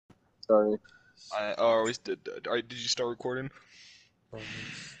Sorry. Did you start recording?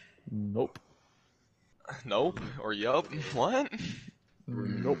 Nope. Nope. Or yup. What?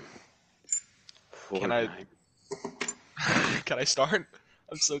 Nope. Can I? Can I start?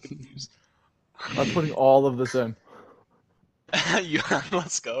 I'm so confused. I'm putting all of this in.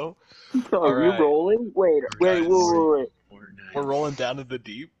 Let's go. Are you right. rolling? Wait. Guys. Wait. We're rolling down to the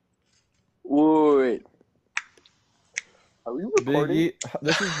deep. Wait. Are we Big recording? E,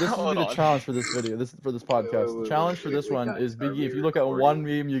 this will Hold be the on. challenge for this video. This for this podcast. The challenge for this one is Big E. If you look at one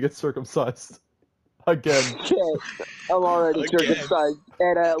meme, you get circumcised. Again. Shit. I'm already Again. circumcised,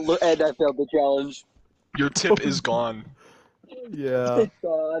 and I failed the challenge. Your tip is gone. Yeah. It's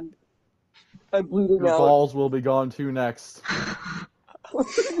gone. I'm bleeding Your out. balls will be gone too next.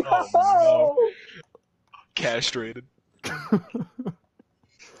 Oh, no. Castrated.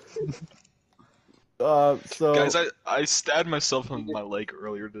 So Guys, I stabbed myself on my leg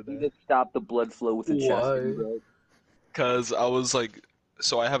earlier You today. just stop the blood flow with the chest, bro. Cause I was like,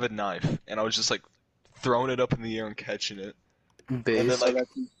 so I have a knife, and I was just like throwing it up in the air and catching it. And then Oh, like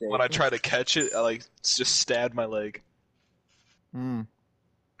that's insane. when I try to catch it, I like just stabbed my leg.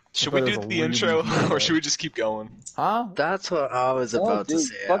 Should we thought it do was a the reason intro, to do or that. should we just keep going? Huh? That's what I was Oh, about dude, to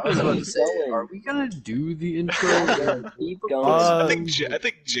say. I was fucking about to keep say, going. are we gonna do the intro? Yeah, keep going. I think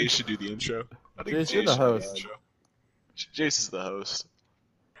Jay should do the intro. I think Jace, Jay you're the should do the host. intro. Jace is the host.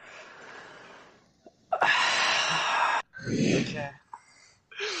 Okay.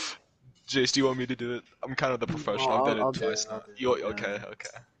 Jace, do you want me to do it? I'm kind of the professional. I've done I'll it do twice it, now. I'll do You it, okay? yeah. Okay.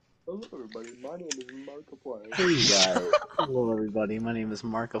 Hello, everybody. My name is Markiplier. Hey guys. Hello everybody, my name is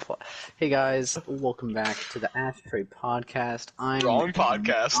Markiplier. Hey guys, welcome back to the Ashtray Podcast. Wrong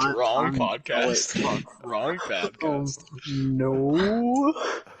podcast. Wrong podcast. Oh, wait, Wrong podcast. no.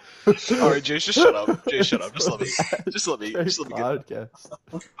 Alright, Jace, just shut up. Jace, shut up. Just let me get. Podcast.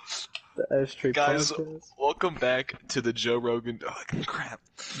 The Ashtray Guys, Podcast. welcome back to the Joe Rogan. Oh, crap.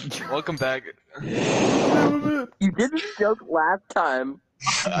 Welcome back. You did this joke last time.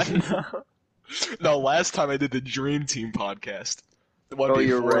 No, last time I did the Dream Team podcast. The one Oh,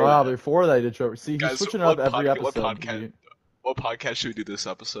 you're before right. Wow, that. before that, I did show. See, he's Guys, switching up what every what episode. what podcast should we do this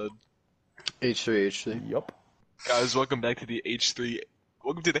episode? H3. Yup. Guys, welcome back to the H3.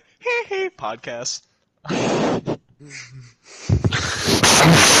 Welcome to the Hey Hey podcast. Look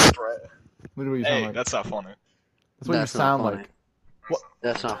at what you sound Hey, like. that's not funny. That's what you That's not sound funny. like.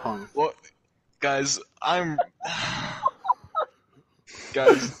 That's not funny. Well, guys,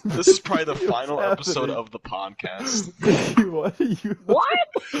 Guys, this is probably the final What's episode happening? of the podcast. What are you?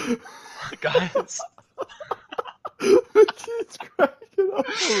 What? Guys, He's cracking up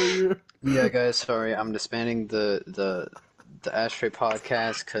over here. Yeah, guys, sorry, I'm disbanding the Ashtray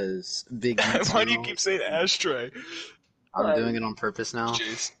Podcast because Big E's why do you now. keep saying ashtray? I'm doing it on purpose now.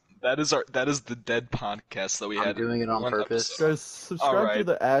 Jace, that is the dead podcast that we I'm had. doing it on one purpose. episode. Guys, subscribe to Alright,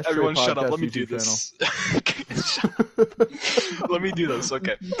 the Ashtray Everyone Podcast shut up, let me do YouTube this. Let me do this,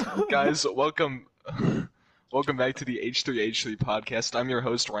 okay. Guys, welcome back to the H3H3 podcast. I'm your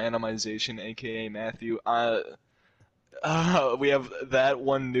host, Randomization, aka Matthew. We have that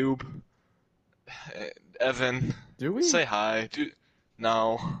one noob, Evan. Do we? Say hi.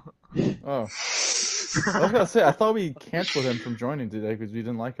 No. Oh. I was gonna say, I thought we canceled him from joining today because we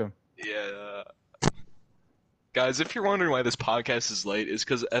didn't like him. Yeah. Guys, if you're wondering why this podcast is late, it's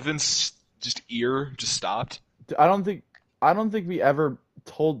because Evan's ear just stopped. I don't think we ever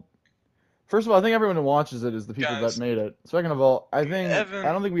told. First of all, I think everyone who watches it is the people Guys. that made it. Second of all, I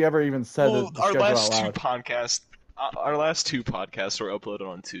don't think we ever even said the our schedule out last loud. our last two podcasts were uploaded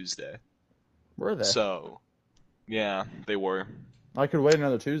on Tuesday. Were they? So, yeah, they were. I could wait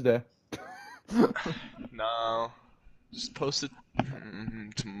another Tuesday. No, just post it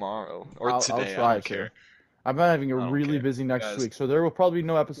tomorrow or I'll today. try I don't to. care. I'm having I a don't really care. busy next Guys. week, so there will probably be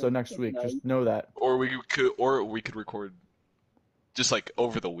no episode next week. Just know that. Or we could record just like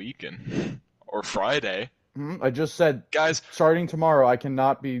over the weekend or Friday. I just said, Guys, starting tomorrow, I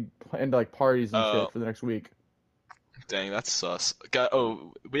cannot be into like parties and Oh. shit for the next week. dang, that's sus.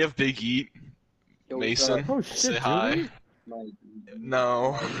 We have Big Eat, Yo, Mason. Oh shit, Say do hi. we?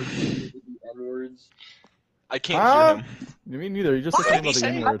 No, N-words. I can't Huh? hear him. Me neither. You just said something about the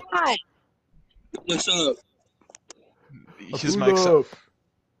N-word. What's up? His Pull mic's up.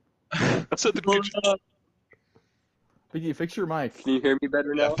 That's at the kitchen. Biggie, fix your mic. Can you hear me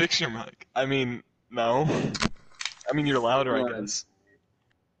better Yeah, now? fix your mic. I mean, no. I mean, you're louder, I guess.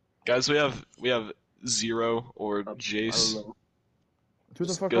 Guys, we have Zero or Jace. Who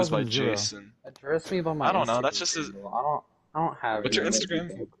the fuck Goes calls by him Zero? Jason. Address me by my I don't know, Instagram that's just his- handle. I don't have What's your any.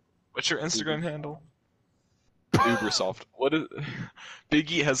 Instagram? What's your Instagram handle? Ubersoft. What is?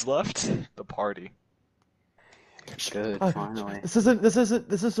 Biggie has left the party. Good, finally. This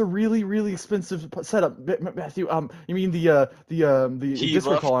is a really expensive setup, Matthew. You mean the He Discord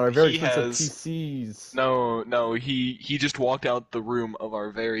left- call on our very he expensive has- PCs? No, he just walked out the room of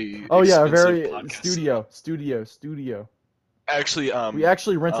our very Oh yeah, a expensive very podcast. studio. Actually, We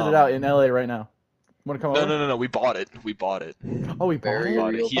actually rented it out in LA right now. Want to come over? no, we bought it. Oh, we bought Very it.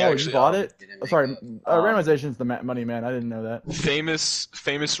 real. He Oh, actually, you bought it? Didn't Oh, make sorry, it. randomization's the money man. I didn't know that.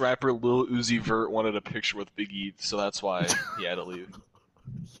 Famous rapper Lil Uzi Vert wanted a picture with Big E, so that's why he had to leave.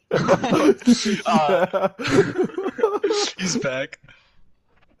 He's back.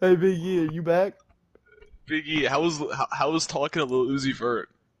 Hey, Big E, are you back? Big E, how was talking to Lil Uzi Vert?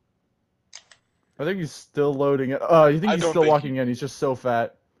 I think he's still loading it. Oh, you think I he's don't still think walking in? He's just so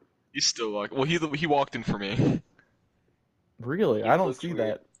fat. He's still like, well, he walked in for me. Really? He I don't looks see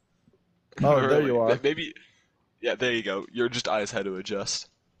weird. that. Oh, there Really? you are. Maybe. Yeah, there you go. Your just eyes had to adjust.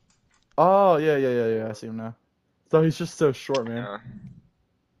 Oh, yeah. I see him now. So he's just so short, man.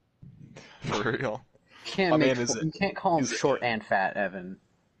 Yeah. For real. Can't My make, man is you can't call him is- short and fat, Evan.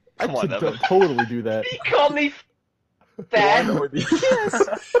 I Come on, could Evan. totally do that. He called me fat. Oh,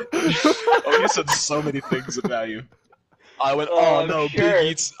 he said so many things about you. I went, Oh, oh no, sure. Big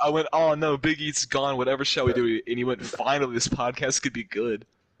Eats. I went, oh no, Big Eats gone. Whatever shall we do? And he went, finally, this podcast could be good.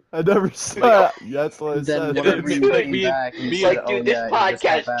 I never said. Yeah, that's what I Then said. whenever me- you like, came me- back, you me- said, Like, "Oh dude, this yeah, you just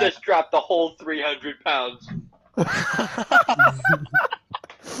got podcast back." just dropped the whole 300 pounds.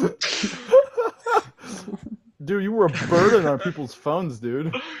 Dude, you were a burden on people's phones,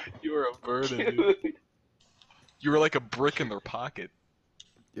 dude. You were a burden, dude. Dude. You were like a brick in their pocket.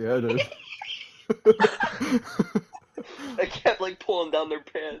 Yeah, dude. I kept like pulling down their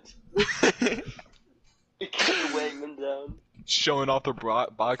pants. It kept weighing them down. Showing off their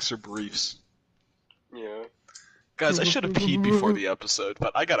boxer briefs. Yeah. Guys, I should have peed before the episode,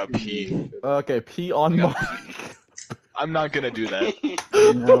 but I gotta pee. Okay, pee on Yeah. my. I'm not gonna do that.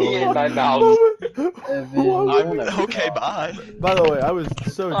 No. Pee in my mouth. Evan, Okay, bye. By the way, I was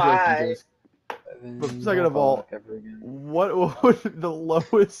so Bye. joking. Jace. Evan, But second of don't all, talk ever again. What would the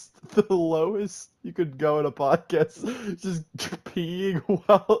lowest you could go in a podcast? Just peeing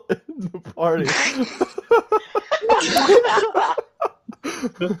while in the party.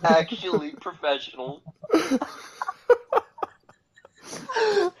 Actually professional.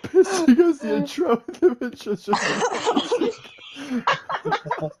 Pissing goes the intro with him. It's just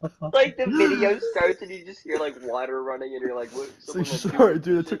Like the video starts and you just hear like water running and you're like, what? so someone, like, sorry,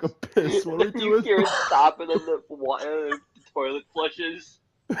 doing dude. I took a piss. What are we You doing? hear it stop and then the toilet flushes.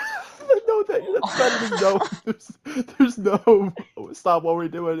 No, that's better than no. There's no stop. What we're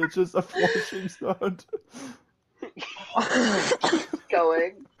doing? It's just a flushing sound.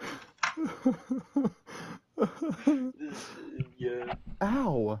 Going. Yeah.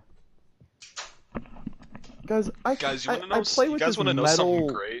 Ow. Guys, Guys, you wanna know? I play You with guys this wanna know metal... something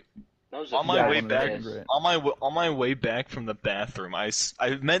great? That was On a my Yeah, I way wanna know back, something great. on my way back from the bathroom, I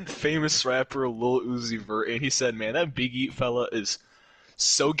met famous rapper Lil Uzi Vert, and he said, "Man, that Big Eat fella is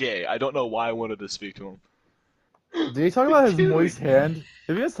so gay. I don't know why I wanted to speak to him." Did he talk about his Dude. moist hand?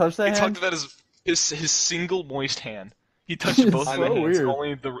 Have you guys touched that He hand? talked about his single moist hand. He touched It's both so of the hands. weird.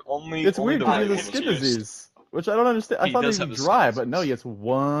 Only It's only weird the because right he one has was skin moist. disease, which I don't understand. I He thought does he'd have be a skin dry, but no, disease. he gets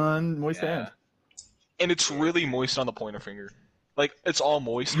one moist Yeah. hand. And it's really moist on the pointer finger. Like it's all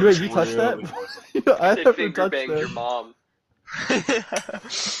moist. You but it's touched that? really moist. Yeah, I Said never finger touched banged your that. mom.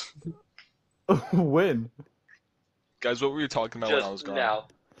 When? Guys, what were you talking about when I was Just gone? now.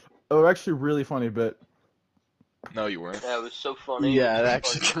 Oh, actually, really funny bit. No, you weren't. That was so funny. Yeah, it was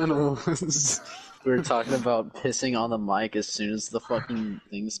actually funny. kind of was. We were talking about pissing on the mic as soon as the fucking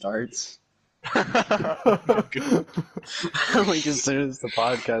thing starts. Like as soon as the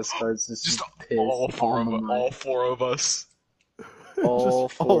podcast starts, Just piss all four on the of mic. all four of us. All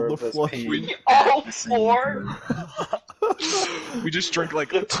Just four all of the us flush. peeing. All at the same four? time. We just drank like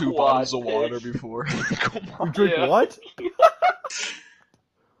The 2 quad bottles of water pitch. before. Come You on. drink Yeah. what?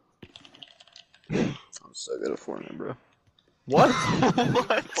 I'm so good at Fortnite, bro. What?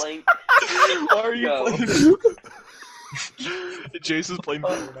 What? Playing. Why are you Yo. playing? Jason's playing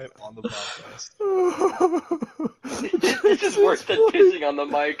Fortnite on the podcast. This is worse than pissing on the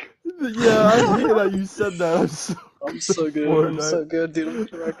mic. Yeah, I hate that you said that. I'm so I'm so good. I'm so good, dude. I'm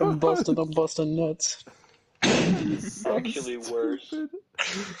correct. I'm busting nuts. so Actually worse. stupid.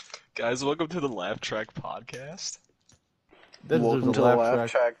 Guys, welcome to the Laugh Track podcast. Then Welcome there's to a the laugh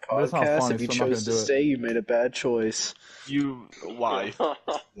Laugh track. Track But it's not podcast. funny, If you so I'm not chose to gonna do it. stay, you made a bad choice. Why?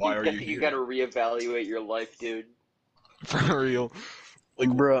 Why are you You here? gotta reevaluate your life, dude. For real. Like,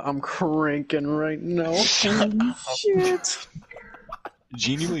 Bruh, I'm cranking right now. Shut Holy up. shit.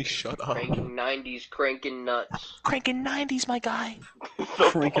 genuinely shut up. Cranking 90s, cranking nuts. Cranking 90s, my guy. The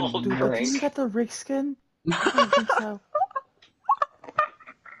Cranking ball Dude, nuts. do you crank. got the Rick skin? I don't think so.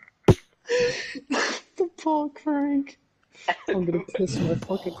 The ball crank. I'm gonna piss my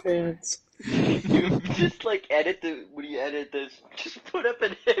fucking pants. Dude, just like when you edit this, just put up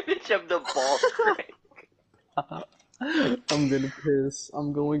an image of the ball crank. I'm gonna piss.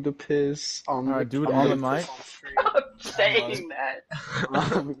 I'm going to piss. Alright, do it on the mic. Stop saying that.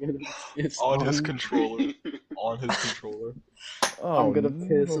 I'm gonna piss On his controller. On his controller. Oh, I'm gonna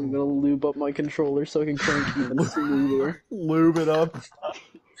piss. I'm no. gonna lube up my controller so I can crank even smoother. Lube it up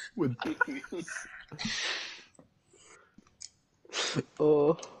with.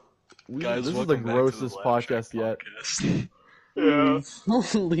 Oh. Guys, This is the welcome back to grossest Laugh Track podcast yet.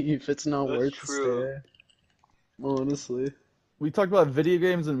 podcast. Leave. It's not That's worth true. the stay. Honestly. We talked about video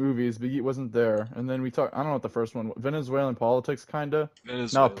games and movies. Big Eat wasn't there, and then we talked. I don't know what the first one. Venezuelan politics, kinda.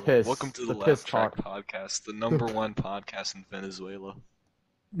 Venezuela. piss. Welcome to the, The piss Laugh Track talk. podcast, the number one podcast in Venezuela.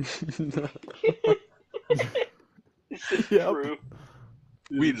 This is Yep. true.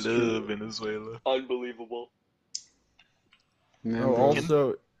 We love Venezuela. Unbelievable. Man, Oh, bro.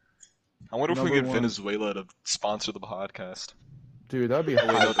 also, I wonder if we Number get one. Venezuela to sponsor the podcast. dude, that'd be Oh,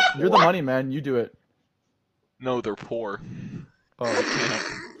 wait, no, hype. they're You're the poor. money man. You do it. No, they're poor.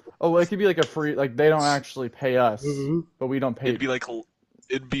 Oh, oh, it could be like a free. Like they don't actually pay us, Mhm. but we don't pay. It'd be like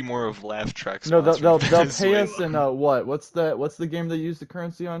it'd be more of Laugh Track. No, they'll sponsored pay us Venezuela. in what? What's the game they use the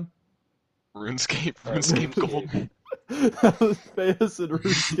currency on? RuneScape. Oh, RuneScape RuneScape. Gold. Pay us in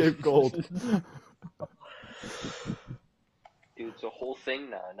RuneScape Gold. Dude, it's a whole thing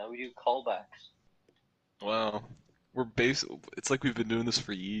now. Now we do callbacks. Wow. It's like we've been doing this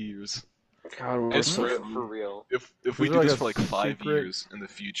for years. God, we're It's so For real. If Is we there do like this a for like 5 secret- years in the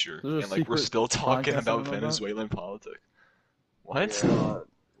future, Is there a and like we're secret still talking podcast I about don't know about? Venezuelan politics. What? Yeah. God,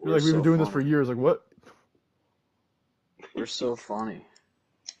 You're like we've been doing this for years. Like what? We're so funny.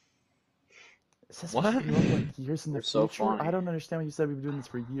 Is this What? supposed to be like years in the They're so future? funny. I don't understand when you said we've been doing this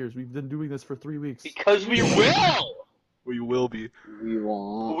for years. We've been doing this for 3 weeks. Because we will! We will be. We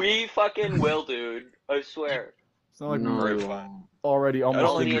won't. We fucking will, dude. I swear. It's not like no, we Right, we fine. won't. already don't We'll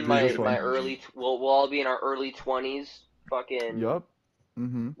almost all think be didn't in do you're this my one. early. We'll all be in our early 20s. Fucking. Yup.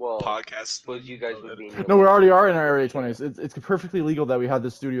 Mm-hmm. Well, Podcast. suppose you guys would be. In your No, we late already are in our 20s. early 20s. It's perfectly legal that we had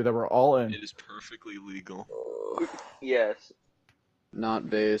this studio that we're all in. It is perfectly legal. Yes. Not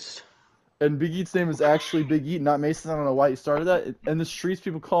based. And Big Eat's name is actually Big Eat, not Mason. I don't know why you started that. In the streets,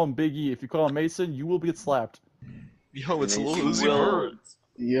 people call him Big E. If you call him Mason, you will get slapped. Yo, it's Lil Mason Uzi will- Vert.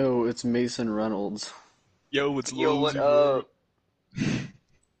 Yo, it's Mason Reynolds. Yo, it's Yo, Lil what Uzi up? Vert.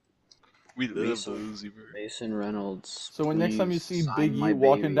 We love Lil Mason. Uzi Vert. Mason Reynolds. So when next time you please see sign Big my E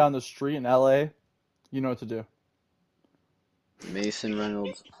walking baby. down the street in LA, you know what to do. Mason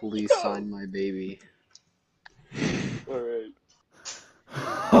Reynolds, please sign my baby. Alright.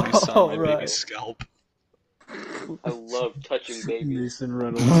 Please sign my Alright. baby's scalp. I love touching babies. Mason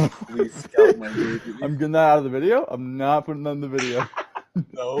Reynolds, please scalp my baby. I'm getting that out of the video. I'm not putting that in the video.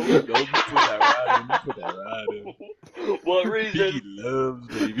 No, don't put that right in. Put that right in. What Biggie reason? loves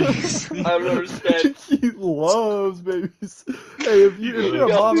babies. I don't understand. He loves babies. Hey, if you're a Yo,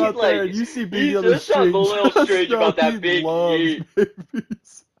 mom he's out there like- and you see he's Biggie on the just something street, a little just strange know about that he Big loves E.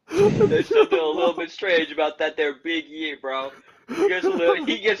 babies. There's something a little bit strange about that there Big E, bro. He gets a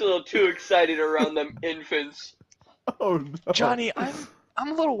little too excited around them infants. Oh no. Johnny, I'm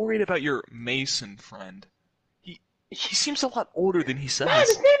a little worried about your Mason friend. He seems a lot older than he says. Man,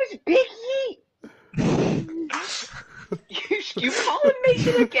 his name is Big E. You call him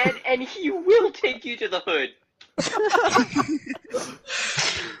Mason again, and he will take you to the hood.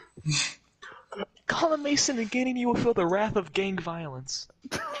 Call him Mason again and you will feel the wrath of gang violence.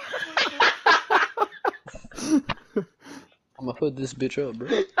 I'ma hood this bitch up, bro.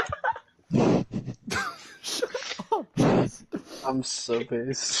 Oh, jeez. I'm so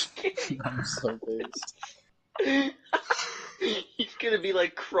pissed. I'm so pissed. He's gonna be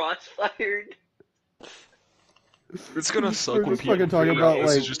like crossfired. It's gonna suck We're when just people fucking talking figure out about this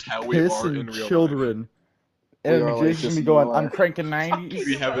like is just how we are in pissing real life. children. We And are like Jake's this gonna be in going, real I'm life. cranking 90s.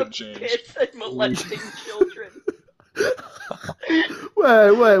 We haven't changed. Piss and molesting children.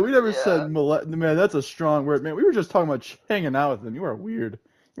 Wait, we never Yeah. said molest. Man, that's a strong word, man. We were just talking about hanging out with them. You are weird.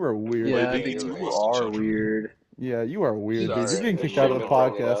 You are weird. Yeah, Big Biggie E's you molesting are children. weird. Yeah, you are weird, dude. Sorry, You're getting I kicked out of the shouldn't have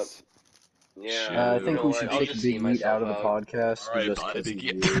brought it up. podcast. Yeah, I You think know we what, should I'll kick just Big see Meat out of the myself podcast. Alright, just bye, 'cause Big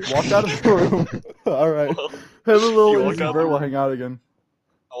he's Meat. weird. Walk out of the room. Alright. Well, Have a little You walk Uzi out Vert, the we'll room. hang out again.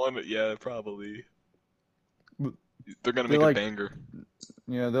 I want to, yeah, probably. They're gonna They're make like- a banger.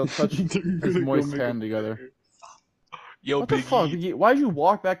 Yeah, they'll touch his moist hand together. Yo, What the Big fuck? E. Why'd you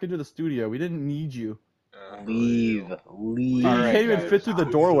walk back into the studio? We didn't need you. Leave. You Alright, can't even guys. fit through the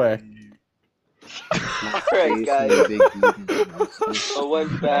doorway. Alright, guys. Big Eden. I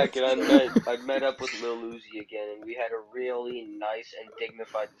went back and I met up with Lil Uzi again, and we had a really nice and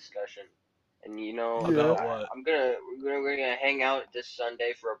dignified discussion. And you know, Yeah. About what? we're gonna hang out this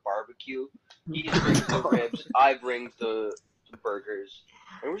Sunday for a barbecue. He just brings the ribs, I bring the burgers,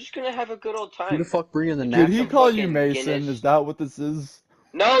 and we're just gonna have a good old Who the time. fuck bringing the Did napkin? he some call you fucking Mason? Guinness. Is that what this is?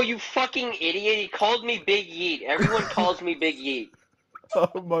 No, you fucking idiot! He called me Big Yeet. Everyone calls me Big Yeet.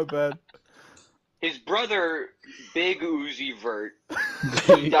 Oh, my bad. His brother, Big Uzi Vert,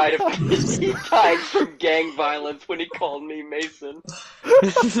 he died from gang violence when he called me Mason.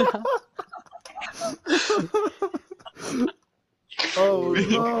 Oh,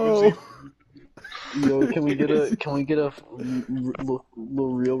 no. Yo, can we get a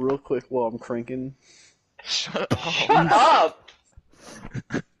little reel real quick while I'm cranking? Shut up. Shut up!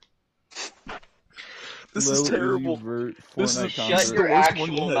 This Lil is Uzi terrible. Vert This is Fortnite Shut concert. your worst one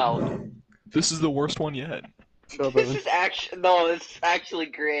actual yet. mouth. This is the worst one yet. Shut up, This Evan. is actually no, it's actually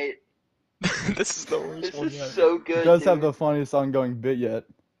great. This is the worst This one is yet. so good. He does dude. have the funniest ongoing bit yet.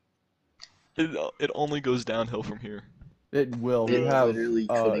 It only goes downhill from here. It will. We It have. literally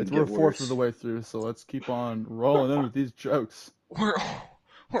couldn't We're get fourth worse. of the way through, so let's keep on rolling in with these jokes. We're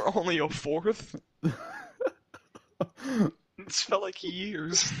only a fourth. It's felt like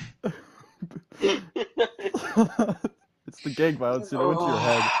years. It's the gang violence. It went to your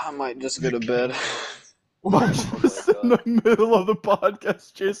head. I might just go to bed. Just in the middle of the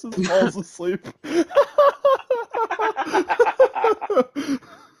podcast, Jason falls asleep.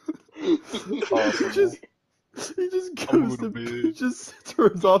 He just I'm goes going to to bed. he just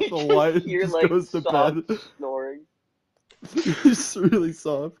turns off the light and You're just like goes to soft bed. snoring. He's really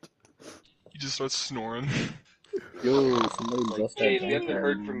soft. He just starts snoring. Yo, somebody bust that James, we back haven't out.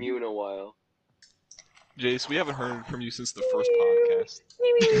 heard from you in a while. Jace, we haven't heard from you since the first podcast.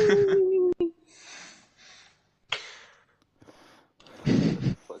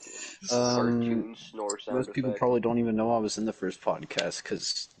 Fucking Um, cartoon snore sound Most people effect. probably don't even know I was in the first podcast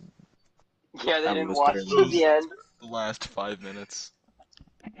because Yeah, they I didn't was watch there. till the end. The last 5 minutes.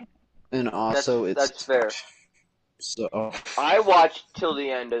 and also That's fair. So I watched till the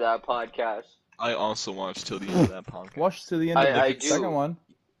end of that podcast. I also watched till the end of that podcast. Watch to the end of I the do. second one.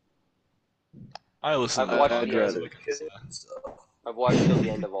 I listened to I've that watched podcast. the rather. like I said. I've watched till the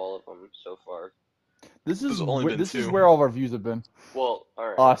end of all of them so far. This is There's only been this is 2. where all of our views have been. Well,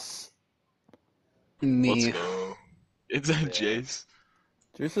 alright. Us. Let's me. go. It's that Jace.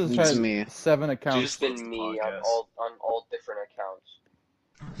 Jason's It's tried me. 7 accounts. It's been It's the me on podcast. all different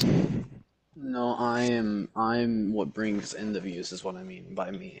accounts. No, I'm what brings in the views is what I mean by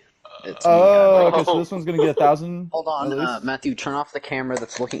me. It's Oh, me. okay. So this one's gonna get 1,000. Hold on, at least? Matthew. Turn off the camera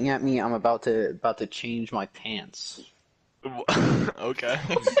that's looking at me. I'm about to change my pants. Okay.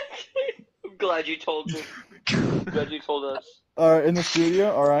 I'm glad you told me. I'm glad you told us. All right, in the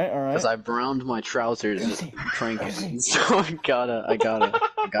studio. All right, all Because right. I browned my trousers cranking, so I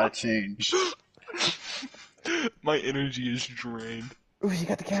gotta change. My energy is drained. Ooh, you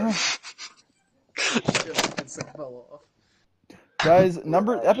got the camera, guys.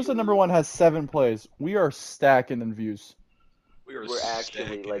 Episode number 1 has 7 plays. We are stacking in views. We're actually,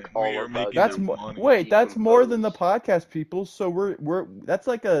 stacking. like, We all are about making That's the more. money. Wait, that's more than the Decompose. podcast people. So we're that's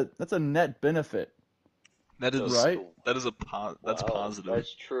a net benefit, That is right? That is that's Wow, positive.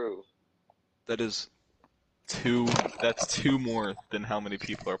 That's true. That is 2. That's 2 more than how many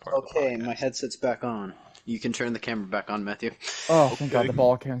people are part of the Okay, podcast. my headset's back on. You can turn the camera back on, Matthew. Oh, thank God, Okay. the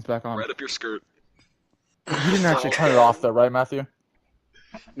ball cam's back on. Right up your skirt. You didn't actually turn it off though, right, Matthew?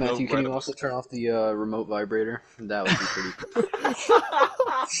 Matthew, can right you up- also turn off the remote vibrator? That would be pretty cool.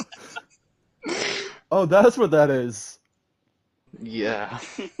 Oh, that's what that is. Yeah.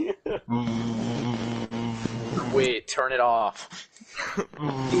 Wait, turn it off.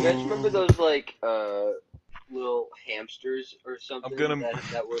 You guys remember those like little hamsters or something? gonna-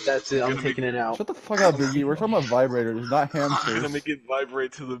 that were That's it, I'm gonna taking it out. Shut the fuck up, Biggie. We're talking about vibrators, not I'm hamsters. gonna make it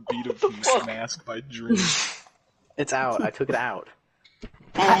vibrate to the beat of What the fuck? Mask by Dream. It's out, I took it out.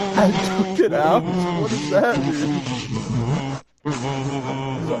 I took it out. What does that mean? For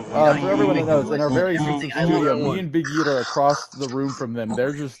everyone that knows, in our very Everything I studio, love. me and Big Eat are across the room from them.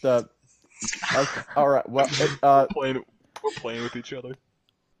 They're just okay, all right. Well, We're playing with each other.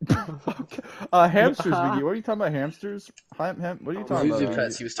 Hamsters, Biggie. What are you talking about? Hamsters? What are you talking Zuzu about?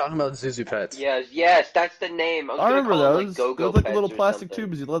 Pets. He was talking about Zuzu Pets. Yes, that's the name. I was I gonna remember call them like those. Go-Go Those like the Pets little or plastic something.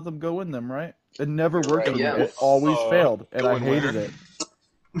 tubes. You let them go in them, right? It never You're worked right. for me. Yeah. It always failed, and I going where? hated it.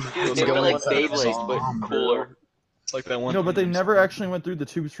 Dude, It's they like were that like one that Beyblades, but song, cooler. bro. It's like that one. No, but they never actually went through the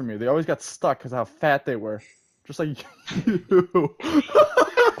tubes for me. They always got stuck because of how fat they were. Just like you.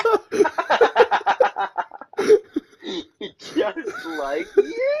 Just like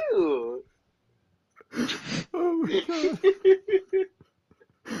you. Oh my god.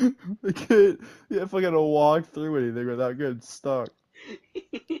 I can't. Yeah, if I gotta walk through anything without getting stuck.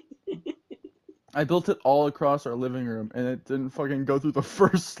 I built it all across our living room, and it didn't fucking go through the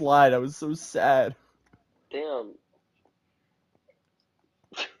first slide. I was so sad. Damn.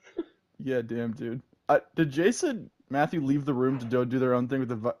 Yeah, damn, dude. Did Jason, Matthew leave the room to go do their own thing with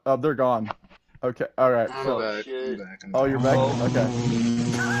the? They're gone. Okay, all right. I'm So, back. shit. I'm back. oh, you're back. Oh. Okay.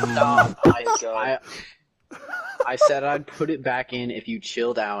 Stop. God. I said I'd put it back in if you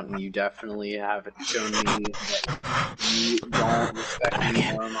chilled out, and you definitely have shown me that you don't respect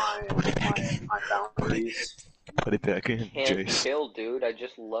me or my boundaries. Put it back in, Can't Jace. chill, dude. I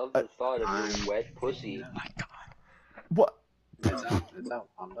just love the thought of I'm- your wet pussy. Oh my god. What? It's out. It's out.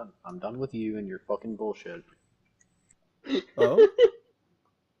 I'm done. I'm done with you and your fucking bullshit. Oh.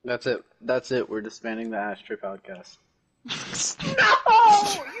 That's it. That's it. We're disbanding the Ashtray podcast. No,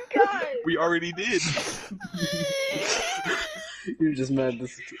 you guys. We already did. You're just mad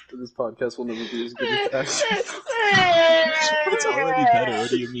this podcast will never be as good as Ashtray. It's already better. What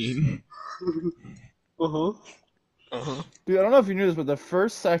do you mean? Uh-huh. Uh-huh. Dude, I don't know if you knew this, but the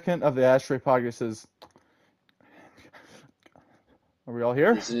first second of the Ashtray podcast is. Are we all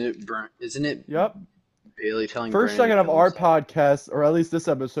here? Isn't it Yep. Bailey telling First Brandon second of our jokes? podcast, or at least this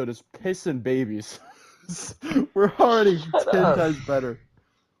episode, is pissing babies. We're already Shut 10 up. times better.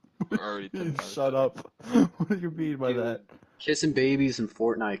 We're already 10 times Shut better. up. What do you mean by Dude. that? Kissing babies in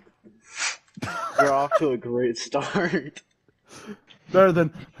Fortnite. We're off to a great start. Better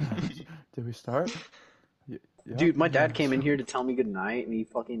than. Did we start? Yep. Dude, my dad Yeah, came in so- here to tell me goodnight, and he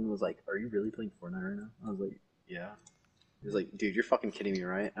fucking was like, "Are you really playing Fortnite right now?" I was like, "Yeah." He was like, "Dude, you're fucking kidding me,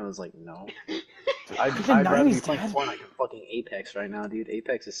 right?" I was like, "No." I'd rather be nice, playing Dad. Fortnite than fucking Apex right now, dude.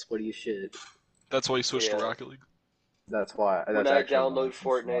 Apex is sweaty as shit. That's why you switched Yeah. to Rocket League. That's why. When That's I actually why. download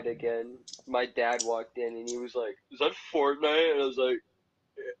Fortnite again, my dad walked in and he was like, "Is that Fortnite?" And I was like,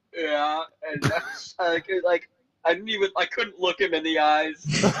 "Yeah." And that's I couldn't look him in the eyes.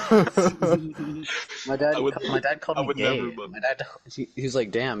 My dad, I would- my dad called I me would gay. never, but- My dad, he was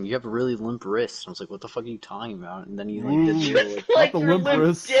like, "Damn, you have really limp wrists." I was like, "What the fuck are you talking about?" And then he like did Ooh. the like, Like the your limp limp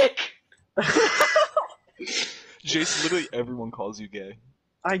wrist. dick. Jace, literally everyone calls you gay.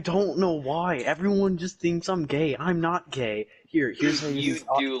 I don't know why. Everyone just thinks I'm gay. I'm not gay. Here's You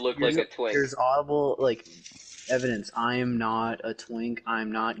do look like a twink. Here's audible like evidence. I am not a twink.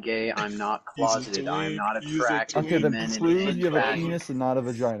 I'm not gay. I'm not He's a closeted. I am not twink. He's a attracted twink. Okay, to then men prove in you have a fashion. penis and not a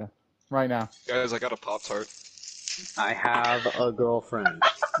vagina. Right now. Guys, I got a Pop-Tart. I have a girlfriend.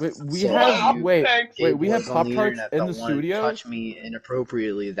 Wait, we So have. you- Wait, Thanks. wait, we It have was on the Pop-Tarts internet in that the wanted to studio? Touch me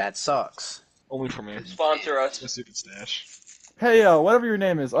inappropriately. That sucks. Only for me. Sponsor It's my us. stupid stash. Hey, whatever your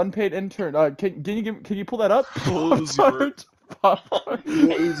name is, unpaid intern. Can you pull that up? Pull Uzi Vert. Pop-Tart.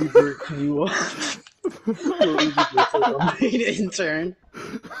 Easy Bert, can you paid intern?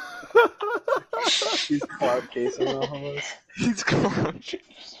 He's Clark casing the homeless. He's gone.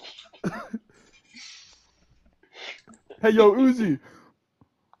 Hey, yo, Uzi.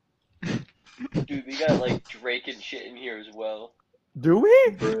 Dude, we got like Drake and shit in here as well. Do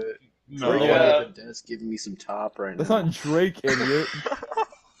we? Brett. No. Yeah. At the desk giving me some top right That's now. not Drake, idiot.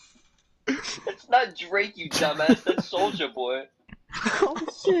 That's not Drake, you dumbass. That's Soldier Boy. Oh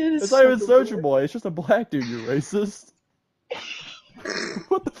shit! It's not even Soulja Boy. It's just a black dude, you racist.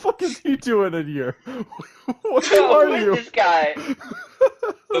 What the fuck is he doing in here? What Yo, are who is you? this guy?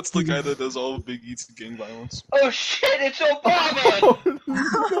 That's the guy that does all of Big Eats and gang violence. Oh shit, it's Obama! Oh,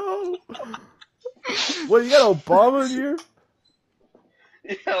 no. What, you got Obama in here?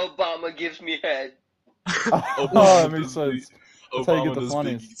 Yeah, Obama gives me head. Oh, that makes sense. That's how you Obama get the does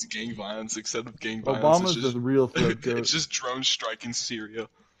funnies. Big Eats gang violence, except with gang violence. Obama's it's the real throat just, goat. it's just drone striking Syria.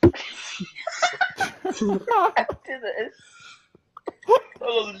 After this.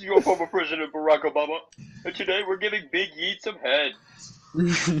 Hello, this is your former President Barack Obama. And today we're giving Big Yeet some head.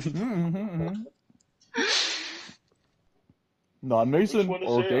 Non-Mason Just wanna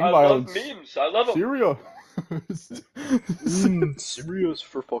or say, gang I love violence. memes. I love them. Syria. Serious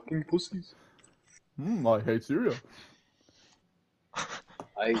for fucking pussies. I hate Syria.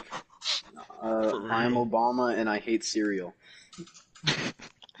 I'm Obama and I hate cereal.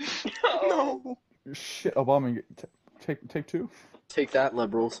 No. Shit, Obama, take two. Take that,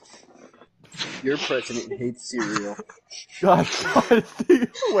 liberals. Your president hates cereal. God, I think.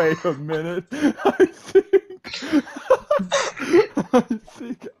 Wait a minute. I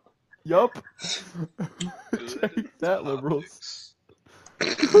think. Yup. Take that, liberals.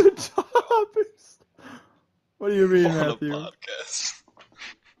 Good topics. What do you mean, On a Matthew? podcast.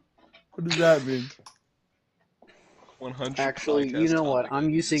 What does that mean? 100 Actually, you podcast know what? topic I'm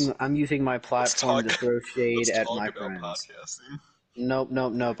ideas. using my platform to talk- throw shade Let's at talk my about friends. podcasting. Nope.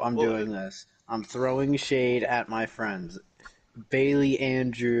 I'm What? doing this. I'm throwing shade at my friends. Bailey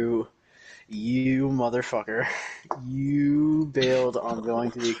Andrew, you motherfucker. You bailed on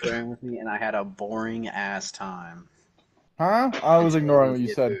going to the aquarium with me, and I had a boring ass time. Huh? I was ignoring what you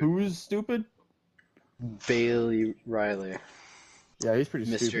Get said. food. Who's stupid? Bailey Riley, Yeah, he's pretty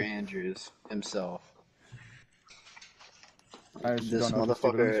Mr. stupid. Andrews himself. I actually This don't know if he's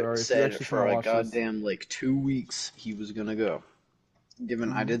stupid. I'm motherfucker sorry. If you said actually for wanna a watch this- goddamn 2 weeks he was gonna go.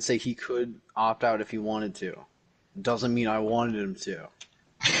 Given I Mhm. did say he could opt out if he wanted to. Doesn't mean I wanted him to,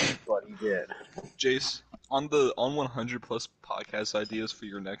 but he did. Jace, on 100 plus podcast ideas for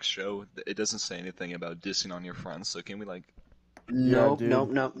your next show, it doesn't say anything about dissing on your friends. So can we like, Nope. dude.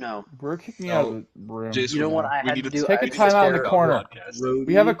 We're kicking you out of the room. Jace, You know what I we had need to to do? take I a had to time out in scare the corner. Brody,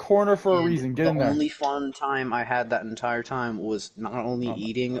 We have a corner for a and reason. Get the in there. only fun time I had that entire time was not only Oh my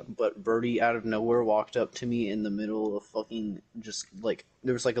eating, but Birdie out of nowhere walked up to me in the middle of fucking just like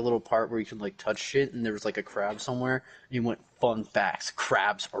there was like a little part where you could like touch shit, and there was like a crab somewhere. And he went, "Fun facts: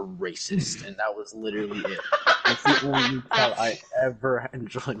 crabs are racist," and that was literally it. That's the only part I ever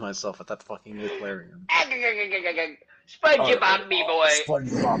enjoyed myself at that fucking aquarium. SpongeBob me boy.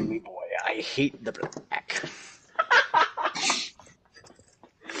 SpongeBob me boy, I hate the black.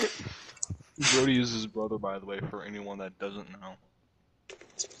 Brody is his brother, by the way, for anyone that doesn't know.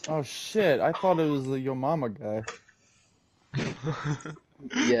 Oh shit! I thought it was the Yo Mama guy.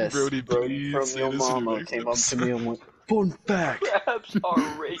 Yes, Brody, Brody from please Yo say this in your Mama next came up to episode. me and went, "Fun fact, Crabs are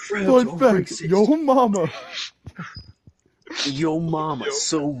racist. crabs Fun are fact: racist. Yo Mama. Yo Mama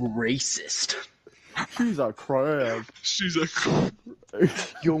so racist. She's a crab. She's a.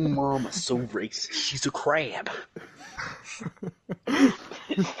 Yo Mama so racist. She's a crab."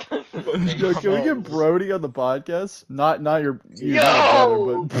 Yo, can we get Brody on the podcast? Not your you Yo!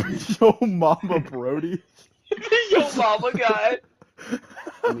 not brother, but Yo Mama Brody. Yo mama guy.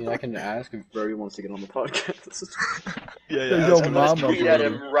 I mean, I can ask if Brody wants to get on the podcast. Yeah, Yo, yeah. Yo ask I'm him. gonna mama, tweet at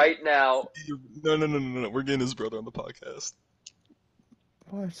Brody. him right now. No. We're getting his brother on the podcast.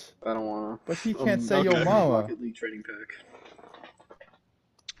 What? I don't wanna. But he can't say okay. Yo Mama. Rocket League trading pack.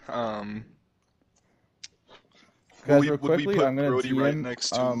 Guys, Would real we quickly, put I'm gonna Brody right DM. next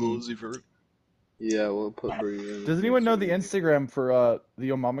to Lil Uzi Vert? Yeah, we'll put Brody in. Does anyone know the Instagram for the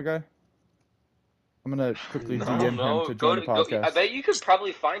Yo Mama guy? I'm gonna quickly No, DM him to join the podcast. I bet you could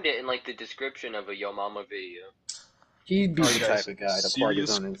probably find it in like the description of a Yo Mama video. He'd be Alright, the guys, type of guy to plug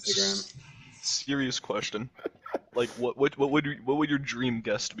his own serious- Instagram. Serious question. Like, what would your dream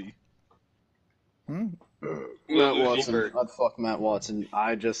guest be? Hmm? Matt Lil Uzi Watson. Vert. I'd fuck Matt Watson.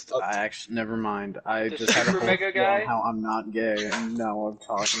 I actually, never mind. I The just had a super whole mega spiel on guy? how I'm not gay, and now I'm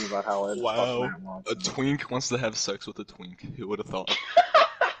talking about how I'd Wow. fuck Matt A Watson. twink wants to have sex with a twink. Who would have thought?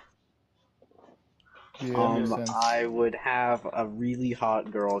 Yeah, that makes sense. I would have a really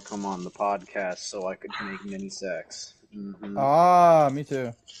hot girl come on the podcast so I could make mini sex. Mm-hmm. Ah, me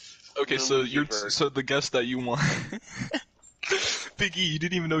too. Okay, Lil so Uzi Vert. so the guest that you want. Biggie, you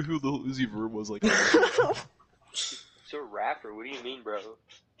didn't even know who Lil Uzi Vert was. Like, He's a rapper. What do you mean, bro?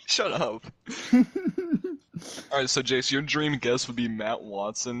 shut up. All right, so Jace, your dream guest would be Matt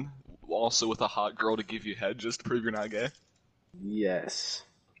Watson, also with a hot girl to give you head, just to prove you're not gay. Yes.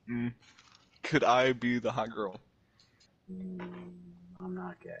 Could I be the hot girl? I'm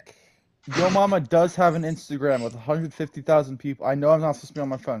not gay. Yo Mama does have an Instagram with 150,000 people. I know I'm not supposed to be on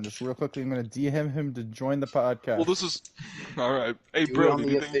my phone. Just real quickly, I'm gonna DM him to join the podcast. Well, this is all right. Hey, Do it bro, on do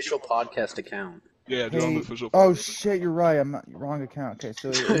the you think official podcast account. Yeah, do it on the Hey, official. oh podcast. shit, you're right. I'm not wrong account. Okay, so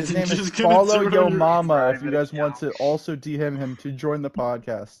his name is Just gonna Follow do it Yo on your Mama. If you private guys want to also DM him to join the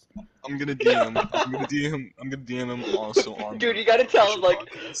podcast. I'm gonna DM. I'm gonna DM him also on. Dude, the you gotta tell him, official like,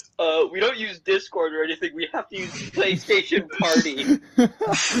 podcast. we don't use Discord or anything. We have to use PlayStation Party.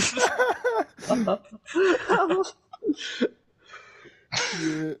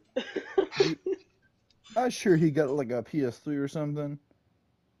 Yeah. I'm sure he got like a PS3 or something.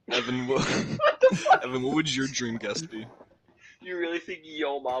 Evan, Evan, what would your dream guest be? You really think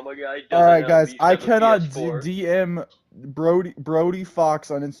Yo Mama guy doesn't All right, at guys. least I have a cannot PS4? DM Brody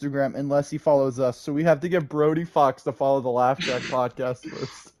Fox on Instagram unless he follows us. So we have to get Brody Fox to follow the Laugh Track podcast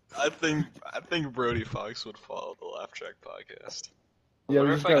first. I think Brody Fox would follow the Laugh Track podcast. I Yeah,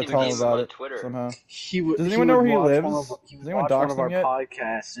 wonder we if just I gotta can tell DM him him about on it Twitter. somehow. He would. Does he anyone know would where he watch lives? One of, he Has would anyone watch one doxed of him our yet?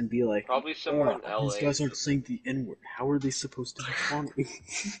 podcasts and be like, Probably somewhere in "Oh, LA. these guys aren't saying the N-word. How are they supposed to be funny?"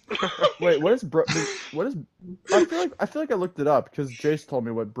 Wait, what is what is? I feel like I looked it up because Jace told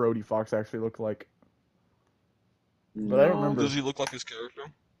me what Brody Fox actually looked like. But I don't remember. Does he look like his character?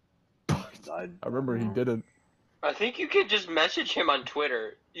 I remember he didn't. I think you could just message him on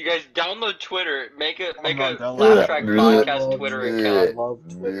Twitter. You guys download Twitter, make a not downloading Laugh Track Twitter. podcast Twitter I account. love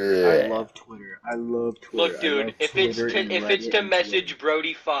Twitter. I love Twitter. I love Twitter. Look, I dude, love if Twitter and it's Reddit to and message Twitter.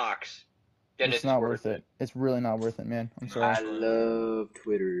 Brody Fox, then It's not worth it. It's really not worth it, man. I'm sorry. I love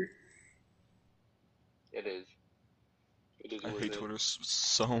Twitter. It is. It is I worth hate it. Twitter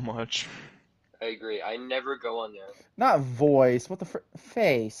so much. I agree. I never go on there. Not voice. What the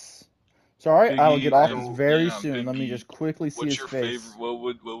face? Sorry, I will Biggie, get off I this don't- very yeah, soon. Let me Biggie. just quickly see What's his your face.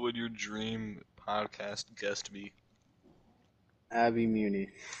 favorite? What would your dream podcast guest be? Abby Muni.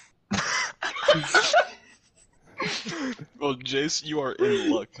 Well, Jace, you are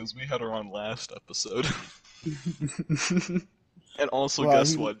in luck because we had her on last episode. And also, Well,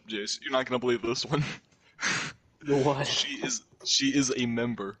 guess he- what, Jace? You're not gonna believe this one. What? She is a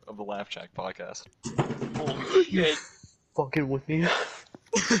member of the Laugh Track podcast. Holy shit. Fucking with me.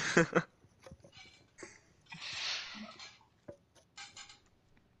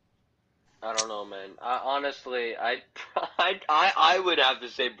 I don't know, man. Honestly, I would have to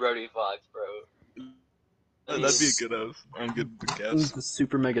say Brody Fox, bro. That'd be a good guess. The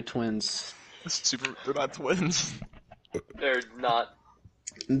Super Mega Twins. They're not twins. They're not.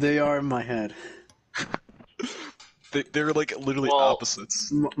 They are in my head. They're like literally Well,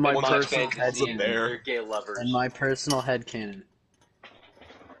 opposites. My One's my a personal twin, one's a fantasy, bear. they're gay lovers. and my personal headcanon.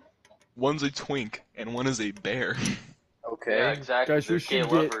 One's a twink and one is a bear. Okay. Yeah, exactly. Guys, we they're gay should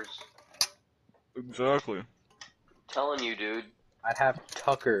get- lovers. Exactly. Telling you, dude. I'd have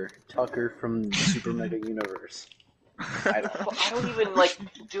Tucker from the Super Mega Universe. I don't even like,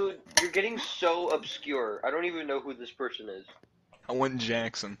 dude. You're getting so obscure. I don't even know who this person is. I want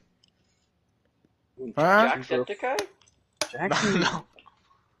Jackson. Huh? Jacksepticeye? Jackson. No.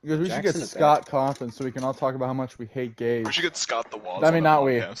 Because we should get Jackson Scott Coughlin so we can all talk about how much we hate gays. We should get Scott the Woz. I mean, on not the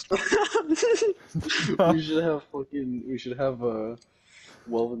we. podcast. We should have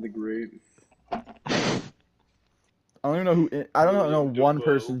Welvin the Great. I don't even know who. I don't know one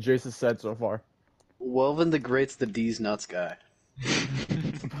person Jace has said so far. Welvin the Great's the D's nuts guy.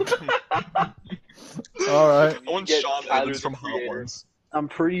 All right. I want Get Sean Tyler, Evans the from Hot Creator. Ones. I'm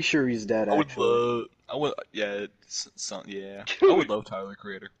pretty sure he's dead. I would Actually, yeah, yeah. I Dude. would love Tyler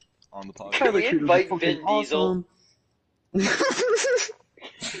Creator on the podcast. Can we Creator's invite fucking Vin Diesel?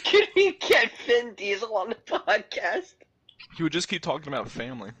 Can we get Vin Diesel on the podcast? He would just keep talking about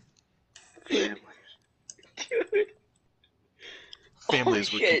family. Dude. Families Holy would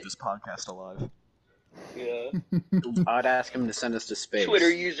shit. keep this podcast alive. Yeah. I'd ask him to send us to space. Twitter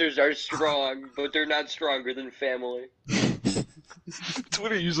users are strong, but they're not stronger than family.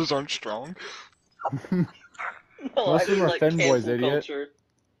 Twitter users aren't strong. No, Most of them are femboys, cancel idiot. culture.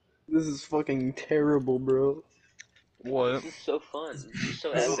 This is fucking terrible, bro. What? This is so fun. This is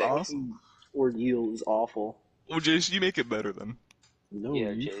so This is epic. awesome. Ordeal is awful. Well, Jason, you make it better then. No, Yeah,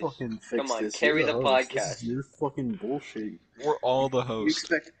 you Jace. fucking fix Come on, this. carry You're the host. podcast. This is your fucking bullshit. We're all the You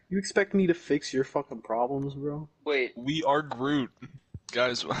hosts. expect me to fix your fucking problems, bro? Wait, We are Groot.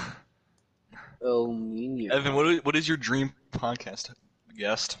 Guys, El Nino. Evan, what is your dream podcast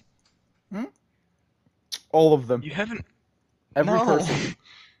guest? All of them. You haven't. Every No. person.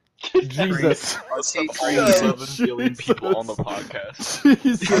 Jesus. Let's have Arcade all Brainiac. 7 billion people on the podcast.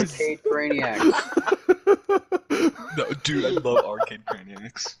 Jesus. Arcade Brainiac. No, dude, I love Arcade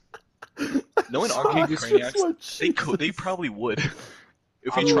Craniacs. Knowing Arcade Craniacs, they probably would.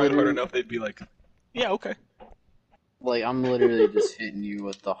 If we I'm tried hard literally- enough, they'd be like, yeah, okay. Like, I'm literally just hitting you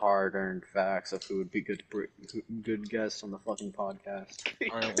with the hard-earned facts of who would be good guests on the fucking podcast.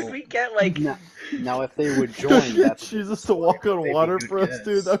 Alright, could well- we get like Now, if they would join, that's Jesus to walk on They'd be water good for us, guests.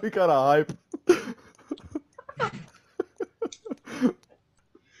 dude. That'd be kind of hype.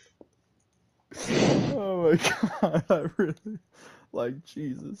 Oh my god, I really like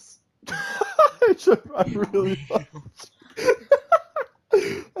Jesus. I really like.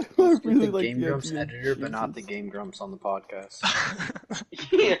 I really the like Game the Grumps idea of editor, but not the Jesus. Game Grumps on the podcast.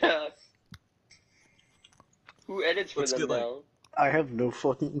 yeah. Who edits for Let's them get, like- now? I have no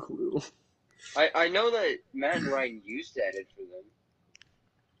fucking clue. I know that Matt and Ryan used to edit for them.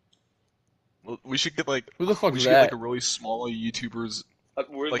 Well, we should get like Who the fuck we is should get like that? a really small YouTubers.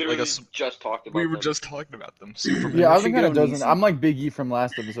 We're Like a literally s- just talked about We were them. just talking about them. Superman. Yeah, we I've should been kind get of on dozen. easy. I'm like Big E from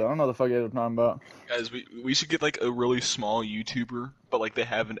last episode. I don't know the fuck you're talking about. Guys, we should get like a really small YouTuber, but like they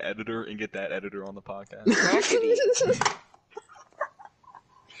have an editor and get that editor on the podcast. Crackety.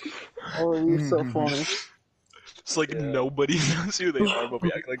 Oh, you're so funny. It's like Yeah. nobody knows who they are, but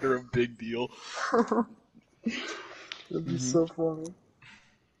we act like they're a big deal. That'd be Mhm. so funny.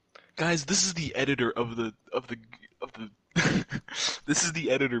 Guys, this is the editor of the this is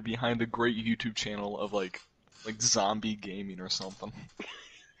the editor behind the great YouTube channel of like zombie gaming or something.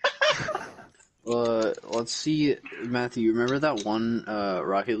 Let's see, Matthew. Remember that one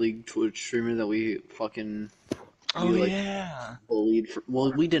Rocket League Twitch streamer that we fucking Oh like, yeah. bullied?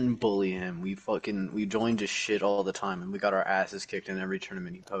 Well, we didn't bully him. We joined his shit all the time, and we got our asses kicked in every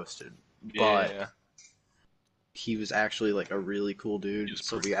tournament he posted. But Yeah. he was actually like a really cool dude, He was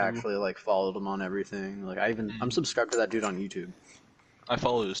so we pretty cool. actually like followed him on everything. Like I'm subscribed to that dude on YouTube. I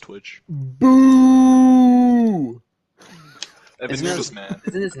follow his Twitch. Boo! Evan, Isn't you're it- just mad.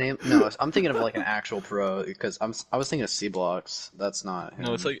 Isn't his name? No, I'm thinking of like an actual pro because I was thinking of C Blocks. That's not him.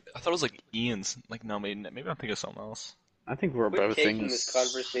 No, it's like I thought it was like Ian's. Like no, maybe I'm thinking of something else. I think we're Quit both taking things. this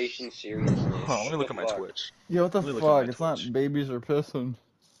conversation seriously. Hold on, let me look at my Fuck. Twitch. Yeah, what the Let me look at my fuck? It's not Twitch. babies or pissing.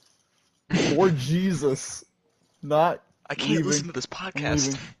 Or Jesus. Not. I can't Leaving. listen to this podcast.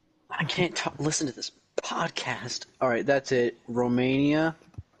 Leaving. I can't listen to this podcast. All right, that's it. Romania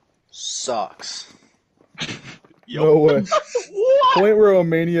sucks. Yo. No way. Point where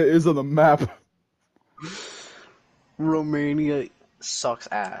Romania is on the map. Romania sucks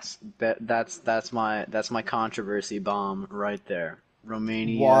ass. That's my controversy bomb right there.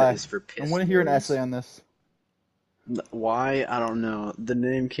 Romania Why? is for piss. I want to hear an birds. essay on this. Why? I don't know. The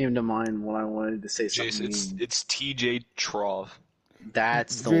name came to mind when I wanted to say Jace, something. it's TJ Trov.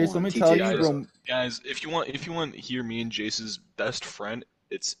 That's the Jace, one. let me TJ tell you, guys. Rom- Guys, if you want to hear me and Jace's best friend,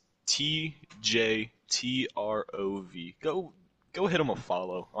 it's TJTROV. Go hit him a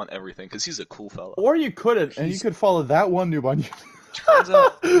follow on everything because he's a cool fellow. or you couldn't, and you He's- could follow that one noob on YouTube. Turns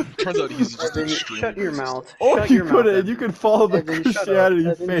out he's just Evan, extremely shut your racist. mouth. Or Shut you your mouth, couldn't, and Evan. you could follow the Evan, shut up. Christianity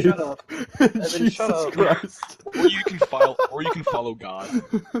Evan, faith. shut up. Jesus shut up. Christ. Or you can follow God.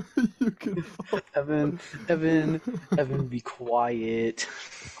 You can follow. Evan, be quiet.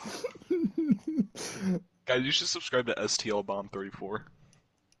 Guys, you should subscribe to STL Bomb 34.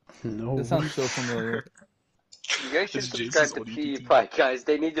 No. That sounds so familiar. You guys should It's subscribe Jason's to ODT. PewDiePie, guys.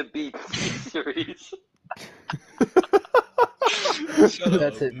 They need to beat the series. Shut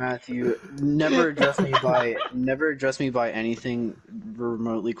That's up. it, Matthew. Never address me by anything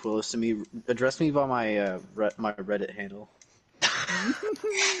remotely close to me. Address me by my my Reddit handle.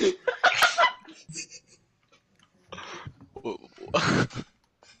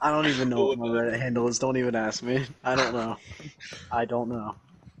 I don't even know what my Reddit handle is. Don't even ask me. I don't know. I don't know.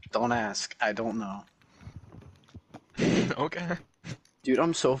 Don't ask. I don't know. Okay. Dude,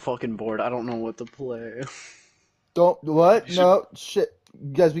 I'm so fucking bored. I don't know what to play. Don't what? You should- No shit,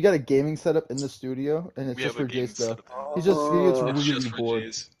 guys. We got a gaming setup in the studio, and it's We just have for a game Jace though. setup. He gets Oh, It's really just for bored.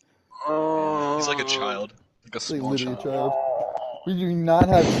 Jace. Oh. He's like a child. Like a He's like small literally a child. child. We do not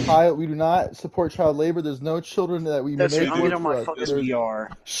have child. We do not support child labor. There's no children that we That's make right. I'm work getting for my us. fucking There's- VR.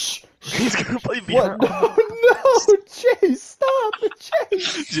 Shh. He's gonna play VR. What? No, no, Chase, stop,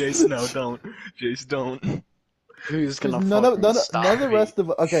 Chase. Jace, no, don't. Jace, don't. Who's Because gonna none fucking of stop none of the me? rest of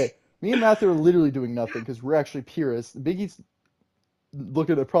okay. Me and Matthew are literally doing nothing because we're actually purists. Biggie's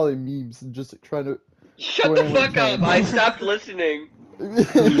looking at probably memes and just trying to. Shut the fuck up! I stopped listening.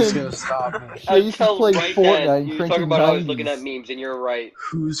 Who's gonna stop me? I used to Until play right Fortnite then, and you were cranking talking about how I was looking 90s. at memes, and you're right.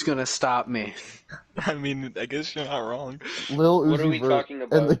 Who's gonna stop me? I mean, I guess you're not wrong. Lil What are Uzi we Vert talking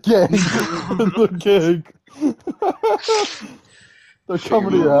and the about? gang. And the gang. They're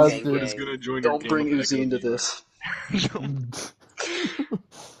coming to your ass, Gang, dude. gang. Is gonna join your Don't game bring of Uzi Echo into Viewer. this.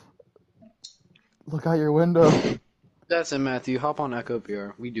 Look out your window. That's it, Matthew. Hop on Echo PR.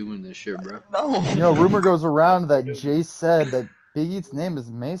 We doing this shit, bro. No. You know, rumor goes around that Jay said that Big E's name is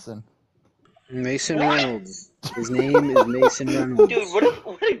Mason. Mason Reynolds. His name is Mason Reynolds. Dude,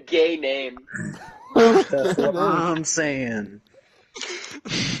 what a gay name. That's what I'm saying.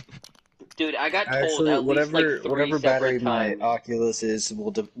 Dude, I got told Actually, at least like three whatever battery separate my times. Oculus is,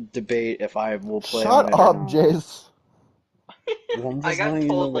 we'll debate if I will play on Shut it or up, not. Jace. Well, I'm I just got letting you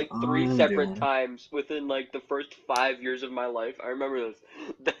know told what like three I'm separate doing. times within like the first 5 years of my life. I remember this.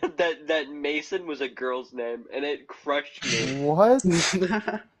 That Mason was a girl's name, and it crushed me. What?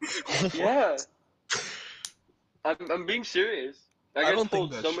 Yeah. I'm being serious. I got don't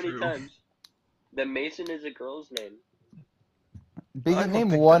think told so that's many true. times. The Mason is a girl's name. Biggie, I don't name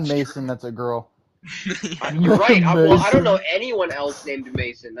think one that's Mason true. that's a girl. You're right. Well, I don't Mason. know anyone else named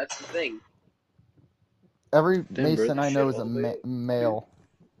Mason. That's the thing. Every Damn, bro, Mason this I know shit is a all day. male.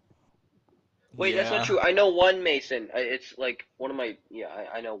 Wait, that's not Yeah. true. I know one Mason. It's like one of my. Yeah,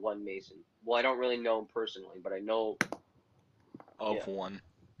 I know one Mason. Well, I don't really know him personally, but I know. Of Yeah. one.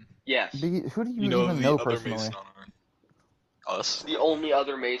 Yes, Biggie, who do you You know even the know other personally? Mason on our... Us. the only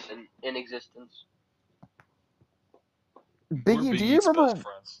other Mason in existence. We're Biggie, do you Biggie's remember? best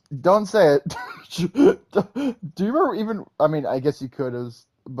friends. Don't say it. Do you remember even? I mean, I guess you could,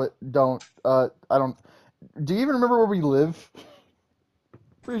 but don't. I don't. Do you even remember where we live?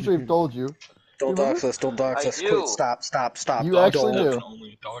 Pretty sure I've told you. Don't remember? dox us. Don't dox I us. do. Quit. Stop. Stop. Stop. You Docs actually Don't. do. Evan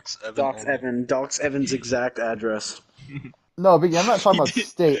only. Docs Evan Dox only. Evan. Dox Evan's exact address. No, Biggie, I'm not talking about He did-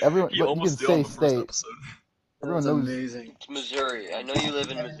 state. Everyone, He but you can almost did say on the first state. episode. Everyone That's knows. amazing. It's Missouri. I know you live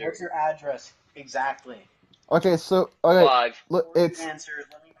in Evan, Missouri. what's your address exactly? Okay, so okay, 5. look, Before you it's answer,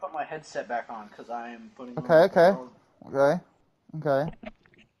 let me put my headset back on because I am putting on okay.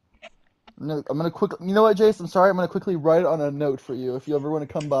 I'm gonna quickly. You know what, Jason? I'm sorry. I'm gonna quickly write it on a note for you if you ever want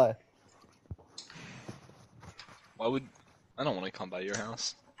to come by. Why would... I don't want to come by your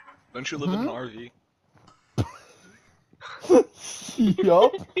house. Don't you live in an RV?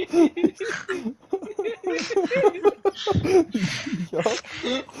 Yup.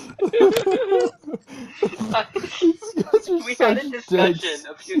 We had a discussion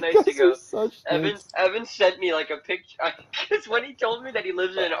a few nights ago. Evan sent me like a picture because when he told me that he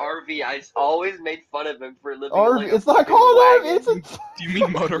lives in an RV, I always made fun of him for living in RV. like a It's not fucking called RV. wagon. It's a. Do you mean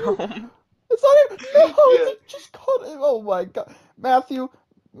motorhome? It's not even. No, Yeah. it's just called. Oh my god, Matthew,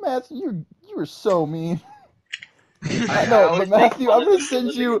 you are so mean. I No, always but make Matthew, fun I'm of gonna him for send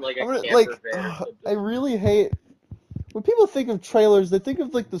living you. in, like, a I'm gonna camper van or something. I really hate when people think of trailers. They think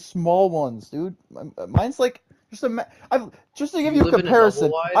of like the small ones, dude. Mine's like just I've just to give you a live in a comparison.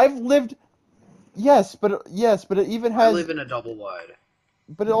 double wide? I've lived. Yes, but it even I has. live in a double wide.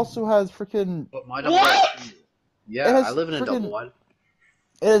 But it also has freaking. But my double What? wide. Yeah, It has I live in a freaking- double wide.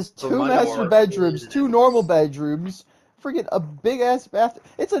 It has But two my master door bedrooms, is two in- normal bedrooms, freaking a big ass bath.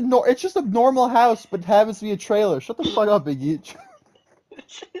 It's just a normal house, but happens to be a trailer. Shut the fuck up, Big Each.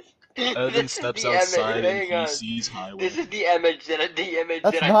 Evan This is steps the outside and hang he on. sees highway. This is the image that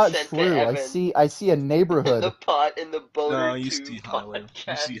That's I not sent to true. Evan. I see a In neighborhood. the pot in the boater No, you 2 see highway. You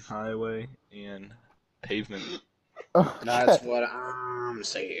see podcast. highway and pavement. That's what I'm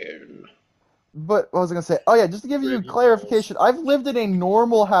saying. But what was I gonna say? Oh yeah, just to give you Gravy clarification, I've lived in a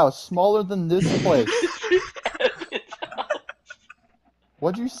normal house smaller than this place.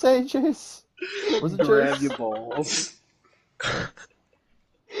 What'd you say, Jace? Was it Grab Jace? your balls.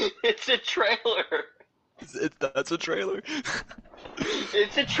 It's a trailer. That's a trailer.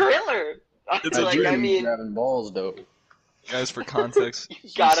 It's a trailer. It's I a like. dream. I mean, grabbing balls though. Guys, for context, you he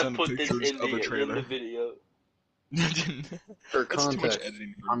gotta sent put this pictures in of a the trailer. video. For That's too much context,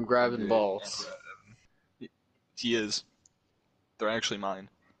 editing. I'm grabbing balls. He is. They're actually mine.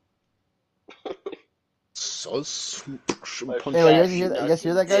 Sus. Anyway, Fat you guys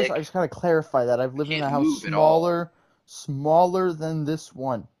hear that, guys? dick. I just gotta clarify that I've lived in a Can't house move at all. smaller than this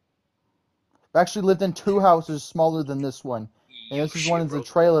one. I've actually lived in two houses smaller than this one, and this is one is a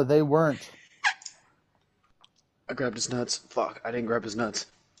trailer. They weren't. I grabbed his nuts. Fuck, I didn't grab his nuts.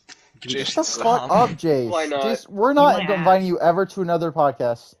 Give me Jason, Shut the stop. fuck up, Jace. Why not? Jace, we're not my inviting ass. you ever to another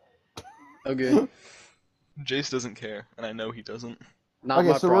podcast. that. Okay. Jace doesn't care, and I know he doesn't. Not Okay,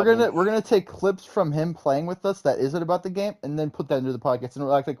 my so problem. we're gonna take clips from him playing with us that isn't about the game, and then put that into the podcast, and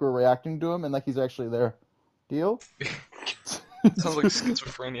we'll act like we're reacting to him and like he's actually there. Deal? Sounds like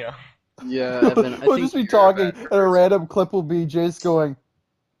schizophrenia. Yeah, Evan, I We'll think just be you're a talking, bad and a person. random clip will be Jace going,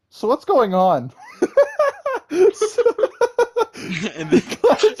 "So what's going on?" And then-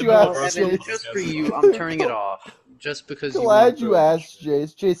 Glad you Well, asked, Evan, Jace. just for you, I'm turning it off. Just because Glad you you asked,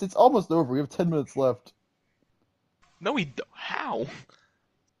 Jace. Jace, it's almost over. We have 10 minutes left. No, we don't. How?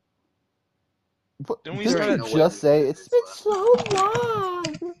 But Didn't we didn't start you at- just say it's been so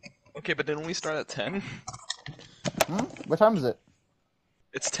long? Okay, but didn't we start at 10? What time is it?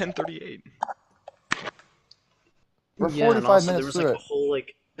 It's 10:38. We're Yeah, and 45 also minutes there was through like it. a whole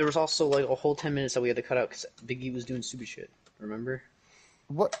there was also like a whole 10 minutes that we had to cut out because Biggie was doing stupid shit. Remember?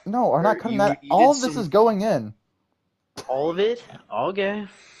 What? No, we're not Or cutting you- that. you All did of this some- is going in, All of it? Okay. That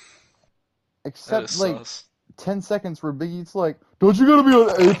except is like sus. 10 seconds where Biggie's like, "Don't you gotta be on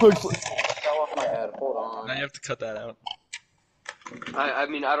Apex?" Fell off my head. Hold on. Now you have to cut that out. I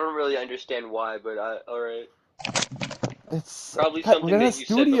mean, I don't really understand why, but alright. It's Probably Pat, something we're in a that you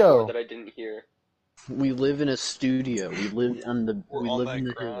said before studio. that I didn't hear. We live in a studio. We live on the. We're we on live that in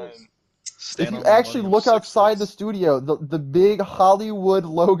the grind. hills. Stand If you on the actually money of look outside the 6 studio, the big Hollywood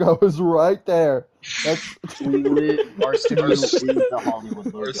logo is right there. That's Our studio st- is the Hollywood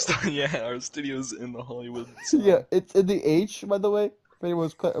Our logo. our studio's in the Hollywood sign. yeah. It's in the H, by the way. If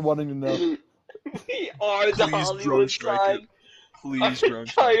anyone's wanting to know. We are the Please drone Hollywood strike sign. it. Please Our drone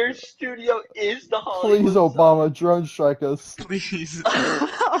strike entire it. studio is the Hollywood Please, Obama, drone strike us. Please.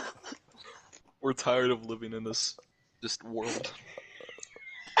 sign. We're tired of living in this just world.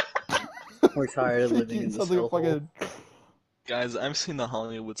 We're tired of living in this Something hellhole. fucking. Guys, I've seen the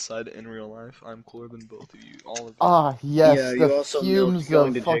Hollywood side in real life. I'm cooler than both of you, all of you. Ah, yes, yeah, the you also fumes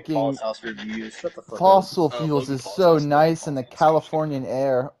going of to Jake Paul's fucking house reviews. Shut the fuck fossil Oh, fuels Logan is Paul's so house, Logan nice in Paul's the house, I'm Californian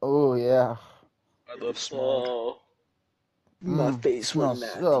air. Oh yeah. I love smog. Oh. up. My Mm, face when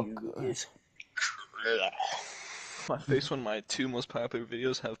smells so Matthew good. is. My face when my 2 most popular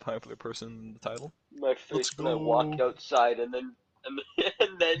videos have popular person in the title. My Let's face when I walk go. outside and then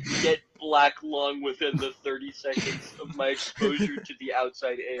get black lung within the 30 seconds of my exposure to the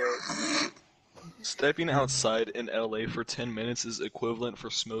outside air. Stepping outside in LA for 10 minutes is equivalent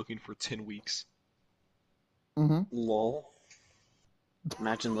for smoking for 10 weeks. Mm-hmm. Lol.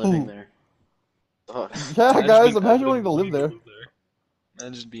 Imagine living there. Ugh. Yeah, Imagine guys, being imagine Evan wanting to live and there.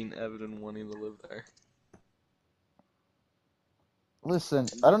 Imagine being Evan and wanting to live there. Listen,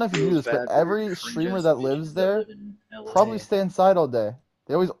 I don't know if you knew this, but every streamer that lives there probably stay inside all day.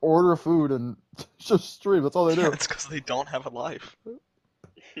 They always order food and just stream. That's all they do. It's because they don't have a life.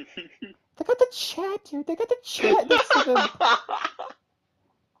 They got the chat, dude. They got the chat next to them.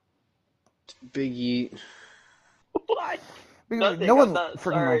 Big Eat. What? Because Nothing, no I'm one not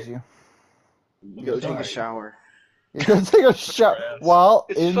freaking sorry. loves you. Go take a Sorry. shower. You gotta take a shower Trash. while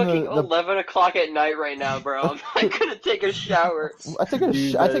It's in fucking the 11 o'clock at night right now, bro. I'm not gonna take a shower. I take a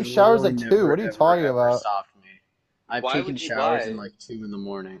Dude, I that take has showers at literally 2. What are you never, talking ever about? stopped me. I've Why taken would you showers lie? in like 2 in the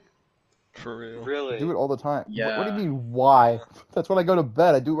morning. For real. Really? I do it all the time. What do Yeah. you mean why? That's when I go to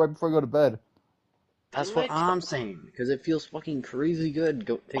bed. I do it right before I go to bed. That's Didn't what I I'm saying. Because it feels fucking crazy good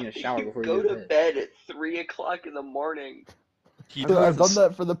taking a shower You before go you go to to bed. bed at 3 o'clock in the morning. He I've does. done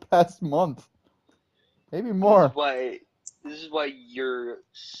that for the past month. Maybe This more. is why you're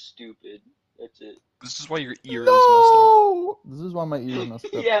stupid. That's it. This is why your ear is messed up. No! This is why my ears messed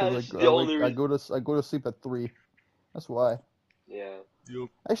up. 'Cause Yeah, it's the only I go to sleep at 3. That's why. Yeah. Yup.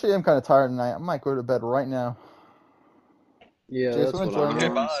 Actually, I'm kind of tired tonight. I might go to bed right now. Yeah, Jason, that's what join me?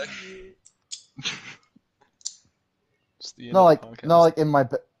 I'm Okay, bye. saying. It's the end No, of like the podcast. no, like in my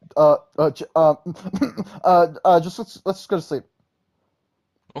bed. Just let's go to sleep.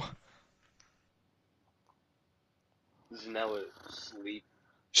 This is now a sleep.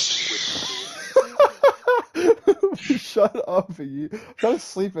 Shut up, you. Go to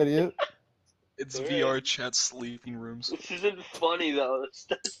sleep, idiot. It's Alright. VR chat sleeping rooms. This isn't funny though.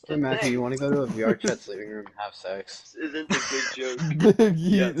 That's Hey the Matthew, thing. you want to go to a VR chat's living room and have sex? This isn't a good joke. Big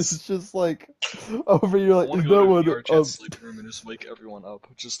Yeet Yes. is just like over here, I like want to no go to one. VR chat sleeping room and just wake everyone up.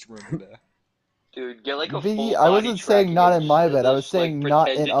 Just remember that. Dude, get like a Biggie, full I body wasn't saying tracking not and in my just- bed. I was just, like, saying not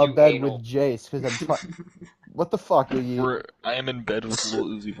pretend in to a do bed anal. with Jace, because I'm trying. What the fuck, Biggie? I am in bed with Lil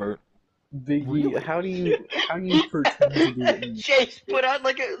Uzi Vert. Biggie, Really? how do you pretend to do it? Chase, put on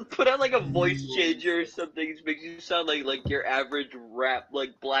like a voice changer or something. It makes you sound like your average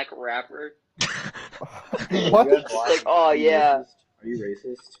black rapper. What? It's like, oh yeah, Are you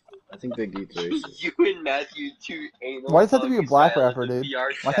racist? I think Big Eat's racist. you and Matthew two anal. Why does it have to be a monkeys black while in rapper, the dude?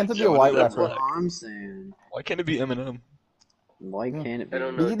 VR Why can't chat it be a zone. white That's rapper? what I'm saying. Why can't it be Eminem? Why Yeah. can't it be? I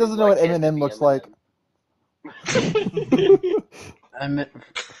don't know. Biggie dude. doesn't know Why what can't it Eminem be looks like. Eminem? I meant,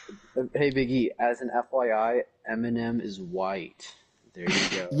 hey Biggie, as an FYI, Eminem is white. There you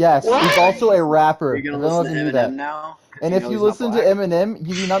go. Yes, What? he's also a rapper. Are If you gonna anyone listen to knew Eminem that. now? 'Cause And you if know you he's not listen to black? Eminem,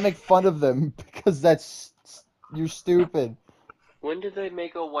 you do not make fun of them because you're stupid. When did they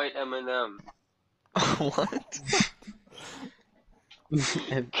make a white Eminem? What?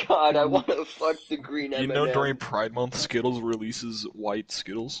 God, I want to fuck the green Eminem. You know during Pride Month, Skittles releases white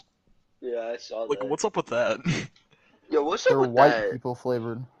Skittles? Yeah, I saw Like, that. what's up with that? Yo, what's up They're with white that? people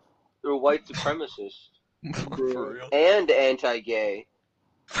flavored. They're white supremacists For real? and anti-gay.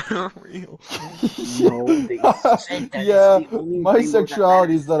 For real? No, they said that Yeah, it's the only my rainbow that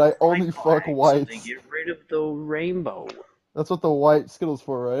sexuality matters is that I to only Pride fuck flag, whites. So they get rid of the rainbow. That's what the white Skittles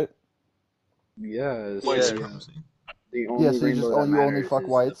for, right? Yes. White Yeah. supremacy. The only Yeah, so you rainbow just that you only matters fuck is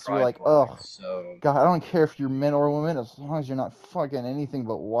whites. the You're pride like, flag, ugh. So God, I don't care if you're men or women as long as you're not fucking anything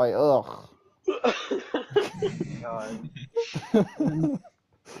but white. Ugh. God.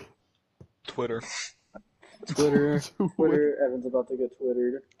 Twitter. Twitter. Evan's about to get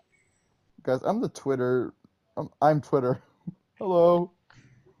twittered. Guys, I'm the Twitter. I'm Twitter. Hello.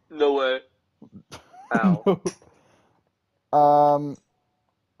 No way. Ow.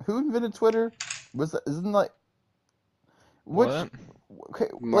 Who invented Twitter? Isn't like which? What? Okay,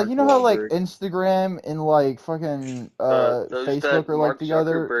 like Mark you know how like Wahlberg. Instagram and like fucking Those Facebook that are like Mark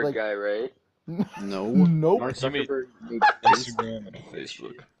together. Zuckerberg Like guy, right? No. nope. Mark He made Zuckerberg made Instagram and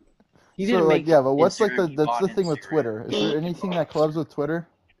Facebook. He So didn't like make yeah, but what's like Instagram. He that's bought the thing with Instagram. Twitter? Is there anything that collabs with Twitter?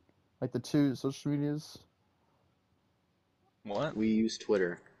 Like the two social medias? What? We use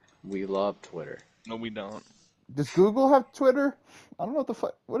Twitter. We love Twitter. No, we don't. Does Google have Twitter? I don't know what the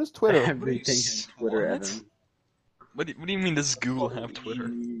fuck. What is Twitter? Everything has Twitter, What? Evan. What do you mean? Does Google have Twitter?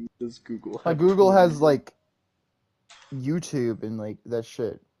 Does Google have Like Google Twitter? has like YouTube and like that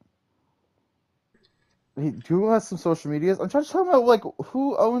shit. Google has some social medias. I'm trying to talk about like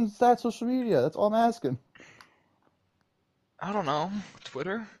who owns that social media. That's all I'm asking. I don't know.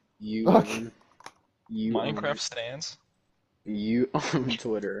 Twitter? You, Okay. Evan. You Minecraft stands? You own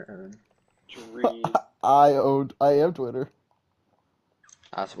Twitter, Evan. Dream. I am Twitter.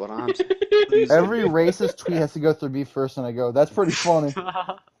 That's what I'm saying. Please Every racist tweet has to go through me first, and I go, "That's pretty funny."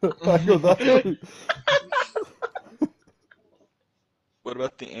 I go, "That's pretty." What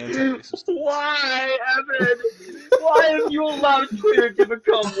about the anti-racist? Why, Evan? Why have you allowed Twitter to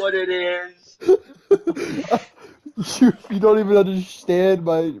become what it is? You don't even understand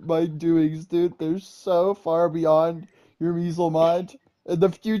my doings, dude. They're so far beyond your measle mind. In the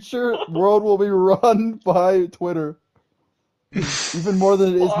future, world will be run by Twitter, even more than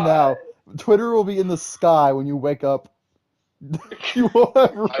it is now. Twitter will be in the sky when you wake up. You won't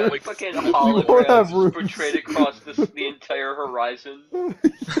have I roofs. wake Fucking You won't have holograms roofs. portrayed across the entire horizon.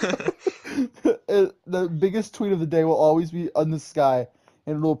 The biggest tweet of the day will always be on the sky,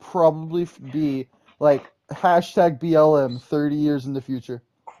 and it'll probably be like hashtag BLM 30 years in the future.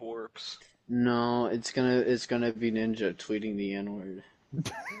 Corpse. No, it's gonna be Ninja tweeting the N-word.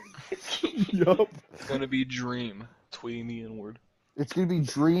 Yup. It's gonna be Dream tweeting the N-word. It's gonna be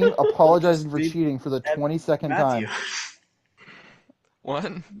Dream apologizing for cheating for the 22nd Matthew, time.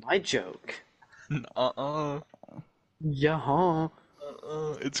 What? my joke. Yeah.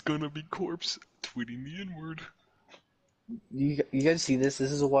 It's gonna be Corpse tweeting the N-word. You guys see this?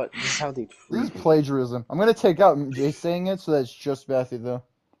 This is how they This is tweet. plagiarism. I'm gonna take out Jay saying it so that it's just Matthew though.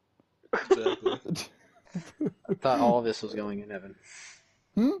 Exactly. I thought all of this was going in, Evan.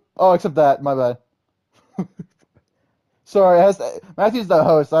 Oh, except that. My bad. Sorry, Matthew's the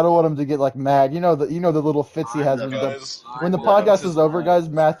host. I don't want him to get like mad. You know the little fits he has Guys, when the welcome podcast to is over, the- guys.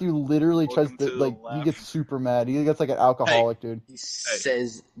 Matthew literally tries welcome to to the like he laugh. gets super mad. He gets like an alcoholic, dude. He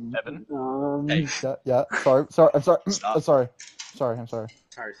says, Evan? Hey. Yeah. Sorry. I'm sorry. Stop. I'm sorry. I'm sorry.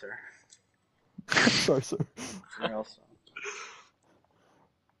 sorry, sir. Sorry, sir. Or else.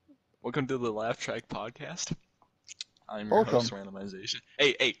 Welcome to the Laugh Track Podcast. I'm your host, Randomization.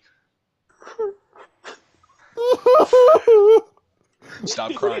 Hey,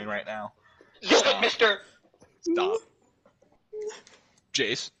 stop crying right now. Stop, mister! Stop.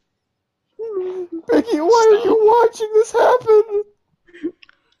 Jace, Becky, why are you watching this happen?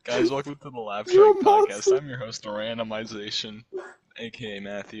 guys, welcome to the Laugh Track You're a Podcast. monster. I'm your host, Randomization, aka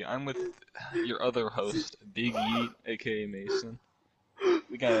Matthew. I'm with your other host, Big Yeet, aka Mason.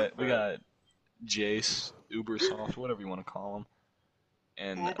 We got Jace, Ubersoft, whatever you want to call him.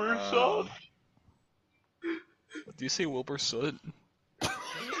 And Ubersoft? do you say Wilbursoot?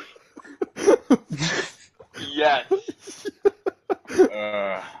 Yes.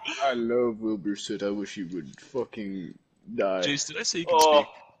 I love Wilbur Soot. I wish he would fucking die. Jace, did I say you can Oh, speak?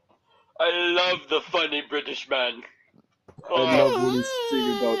 I love the funny British man. I love when he's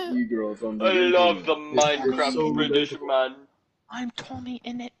singing about e-girls on the I love internet. the Minecraft so British relatable. man. I'm Tommy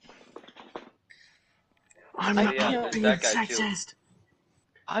in it. I'm Oh, not yeah, being that guy too. sexist.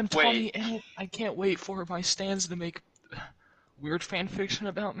 I'm Wait. Tommy in it. I can't wait for my stands to make weird fan fiction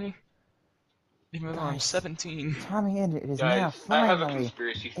about me. Even though I'm Guys. 17. Tommy Ender is now Guys, I have a finally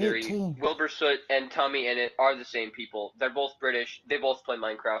conspiracy theory. 18. Wilbur Soot and Tommy Innit are the same people. They're both British. They both play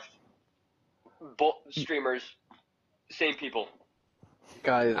Minecraft. Both streamers. Same people.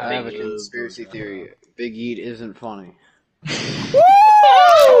 Guys, I have a love conspiracy those theory. Big Eat isn't funny.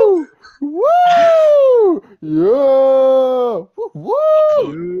 Woo! Woo! Yeah!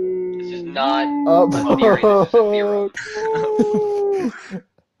 Woo! This is not Up. a theory, this is a theorem. Woo!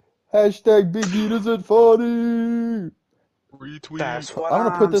 Hashtag Big Eat isn't funny. Retweet. That's what I'm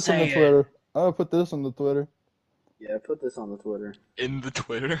gonna put this on the saying. Twitter. I'm gonna put this on the Twitter. Yeah, put this on the Twitter. In the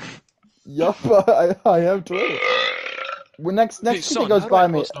Twitter. Yup, I have Twitter. When next Hey, Tuesday son, goes how do I by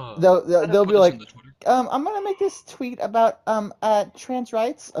me, post, they'll be put this like, on the Twitter? I'm gonna make this tweet about trans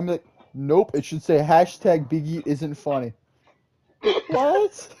rights. I'm like, nope, it should say hashtag Big Eat isn't funny.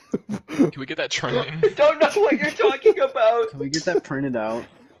 What? Can we get that trending? I don't know what you're talking about. Can we get that printed out?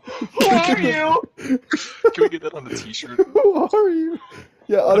 Who are you? Can we get that on the t-shirt? Who are you?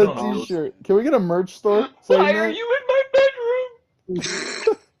 Yeah, on I a don't know. t-shirt. Can we get a merch store saying Why are that? you in my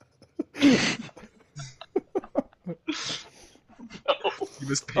bedroom? You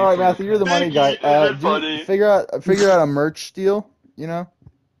must pay All right, for your Matthew, you're the money Thank guy. you, isn't it funny? Figure out a merch deal, you know?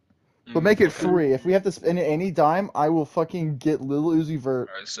 But make it Okay. free. If we have to spend it any dime, I will fucking get Lil Uzi Vert.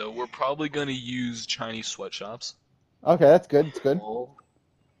 Alright, so we're probably gonna use Chinese sweatshops. Okay, that's good. It's good.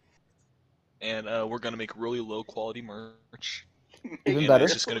 And we're gonna make really low quality merch. Even And better.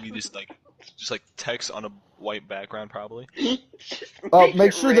 it's just gonna be just like text on a white background probably. Oh,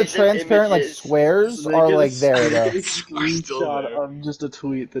 make sure the random transparent like images. swears So they are get a like there though. Screenshot there. of just a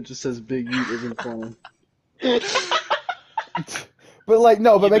tweet that just says "Big Eat isn't funny." But like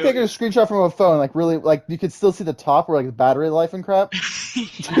no, but You make know- like a screenshot from a phone, like really, like you could still see the top where like the battery life and crap.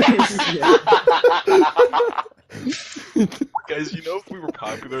 Guys, you know if we were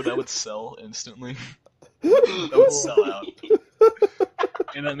popular, that would sell instantly. That would sell out.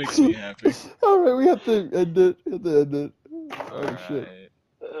 And that makes me happy. All right, we have to end it. We have to end it. Oh shit!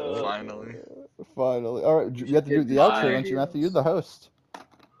 Alright, finally. Finally. All right, you have to do the outro, don't you, Matthew? You're the host.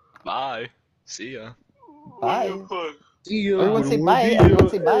 Bye. See ya. Bye. See ya. Everyone say bye. Everyone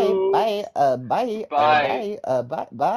say bye. Bye. Bye. Bye. Bye. Bye. Bye.